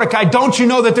says to Mordecai, don't you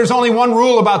know that there's only one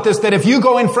rule about this, that if you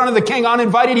go in front of the king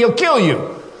uninvited, he'll kill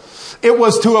you. It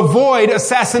was to avoid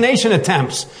assassination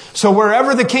attempts. So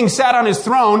wherever the king sat on his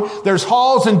throne, there's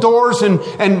halls and doors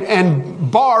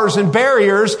and bars and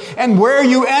barriers. And where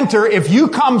you enter, if you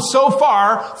come so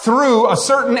far through a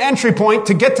certain entry point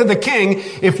to get to the king,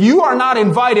 if you are not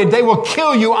invited, they will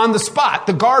kill you on the spot.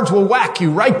 The guards will whack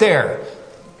you right there.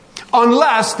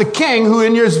 Unless the king, who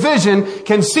in his vision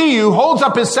can see you, holds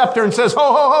up his scepter and says,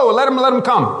 ho, ho, ho, let him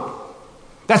come.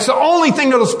 That's the only thing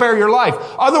that'll spare your life.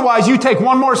 Otherwise, you take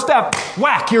one more step,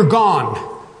 whack, you're gone.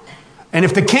 And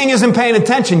if the king isn't paying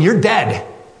attention, you're dead.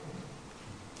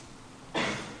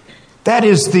 That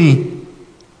is the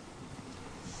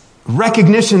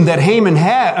recognition that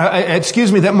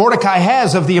that Mordecai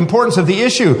has of the importance of the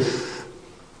issue.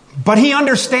 But he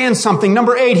understands something.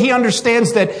 Number 8, he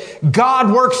understands that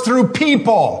God works through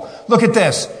people. Look at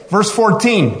this. Verse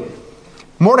 14.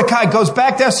 Mordecai goes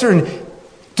back to Esther and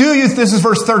this is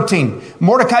verse 13.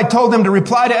 Mordecai told them to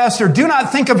reply to Esther, do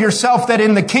not think of yourself that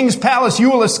in the king's palace you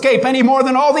will escape any more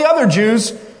than all the other Jews.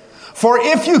 For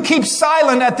if you keep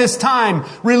silent at this time,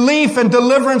 relief and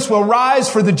deliverance will rise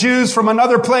for the Jews from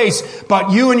another place,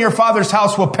 but you and your father's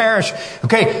house will perish.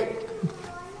 Okay,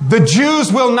 the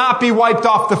Jews will not be wiped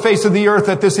off the face of the earth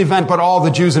at this event, but all the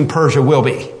Jews in Persia will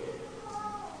be.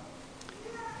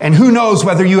 And who knows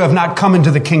whether you have not come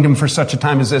into the kingdom for such a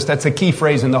time as this. That's a key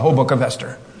phrase in the whole book of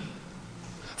Esther.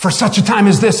 For such a time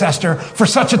as this, Esther. For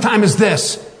such a time as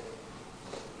this.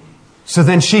 So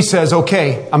then she says,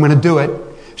 okay, I'm going to do it.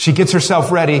 She gets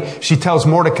herself ready. She tells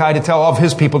Mordecai to tell all of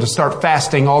his people to start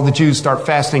fasting. All the Jews start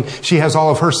fasting. She has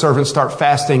all of her servants start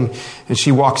fasting. And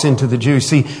she walks into the Jews.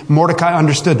 See, Mordecai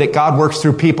understood that God works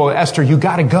through people. Esther, you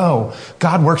got to go.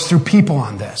 God works through people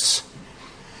on this.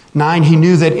 9, he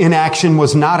knew that inaction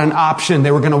was not an option.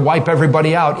 They were going to wipe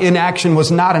everybody out. Inaction was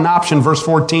not an option, verse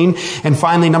 14. And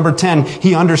finally, number 10,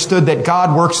 he understood that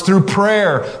God works through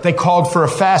prayer. They called for a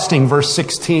fasting, verse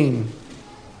 16.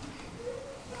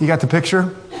 You got the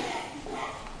picture?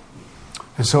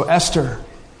 And so Esther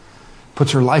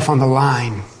puts her life on the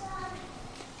line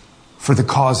for the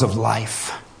cause of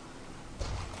life.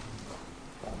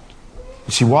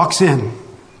 And she walks in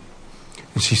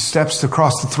and she steps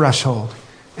across the threshold.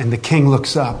 And the king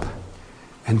looks up,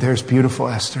 and there's beautiful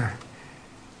Esther.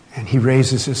 And he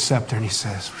raises his scepter and he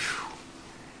says,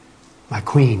 my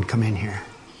queen, come in here.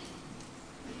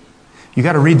 You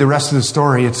got to read the rest of the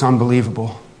story. It's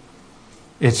unbelievable.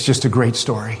 It's just a great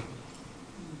story.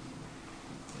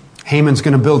 Haman's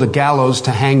going to build a gallows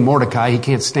to hang Mordecai. He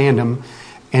can't stand him.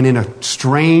 And in a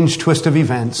strange twist of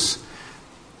events,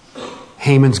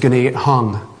 Haman's going to get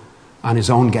hung on his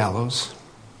own gallows.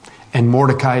 And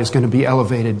Mordecai is going to be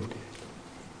elevated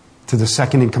to the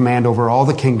second in command over all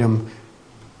the kingdom.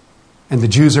 And the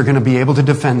Jews are going to be able to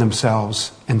defend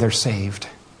themselves, and they're saved.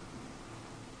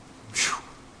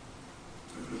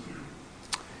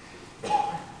 Whew.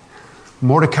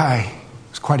 Mordecai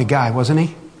was quite a guy, wasn't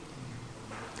he?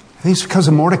 I think it's because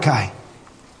of Mordecai.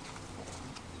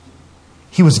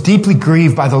 He was deeply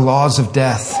grieved by the laws of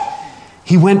death.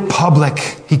 He went public.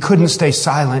 He couldn't stay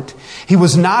silent. He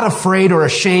was not afraid or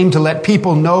ashamed to let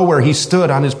people know where he stood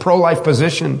on his pro-life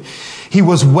position. He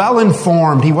was well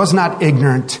informed. He was not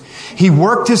ignorant. He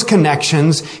worked his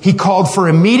connections. He called for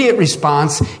immediate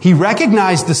response. He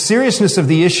recognized the seriousness of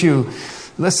the issue.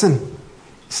 Listen,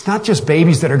 it's not just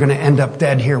babies that are going to end up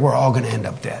dead here. We're all going to end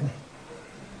up dead.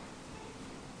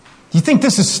 You think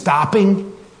this is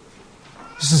stopping?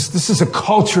 This is a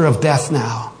culture of death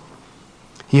now.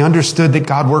 He understood that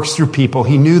God works through people.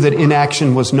 He knew that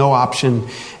inaction was no option.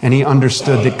 And he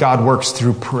understood that God works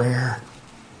through prayer.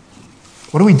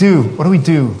 What do we do? What do we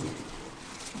do?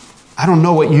 I don't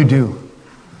know what you do.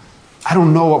 I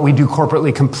don't know what we do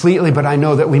corporately completely, but I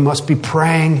know that we must be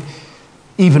praying,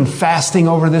 even fasting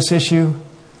over this issue.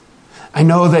 I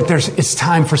know that it's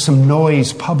time for some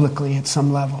noise publicly at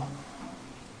some level.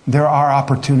 There are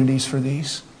opportunities for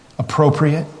these,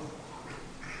 appropriate.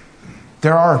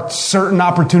 There are certain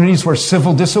opportunities where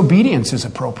civil disobedience is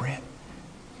appropriate.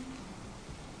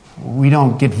 We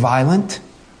don't get violent,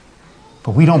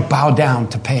 but we don't bow down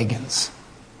to pagans.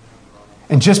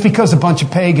 And just because a bunch of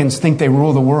pagans think they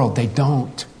rule the world, they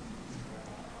don't.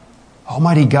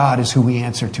 Almighty God is who we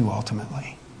answer to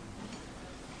ultimately.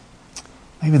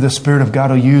 Maybe the Spirit of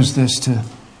God will use this to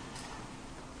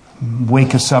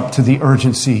wake us up to the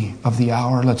urgency of the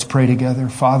hour. Let's pray together.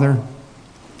 Father,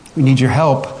 we need your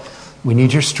help. We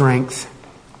need your strength.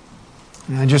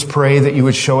 And I just pray that you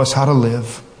would show us how to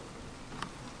live.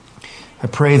 I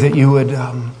pray that you would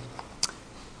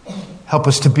help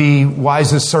us to be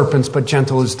wise as serpents, but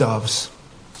gentle as doves.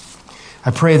 I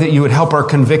pray that you would help our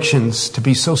convictions to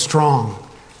be so strong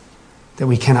that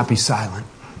we cannot be silent.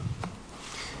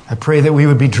 I pray that we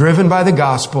would be driven by the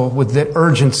gospel with that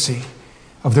urgency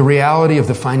of the reality of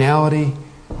the finality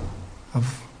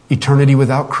of eternity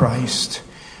without Christ.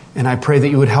 And I pray that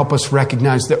you would help us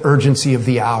recognize the urgency of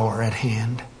the hour at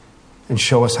hand and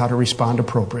show us how to respond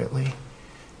appropriately.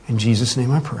 In Jesus'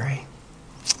 name I pray.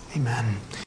 Amen.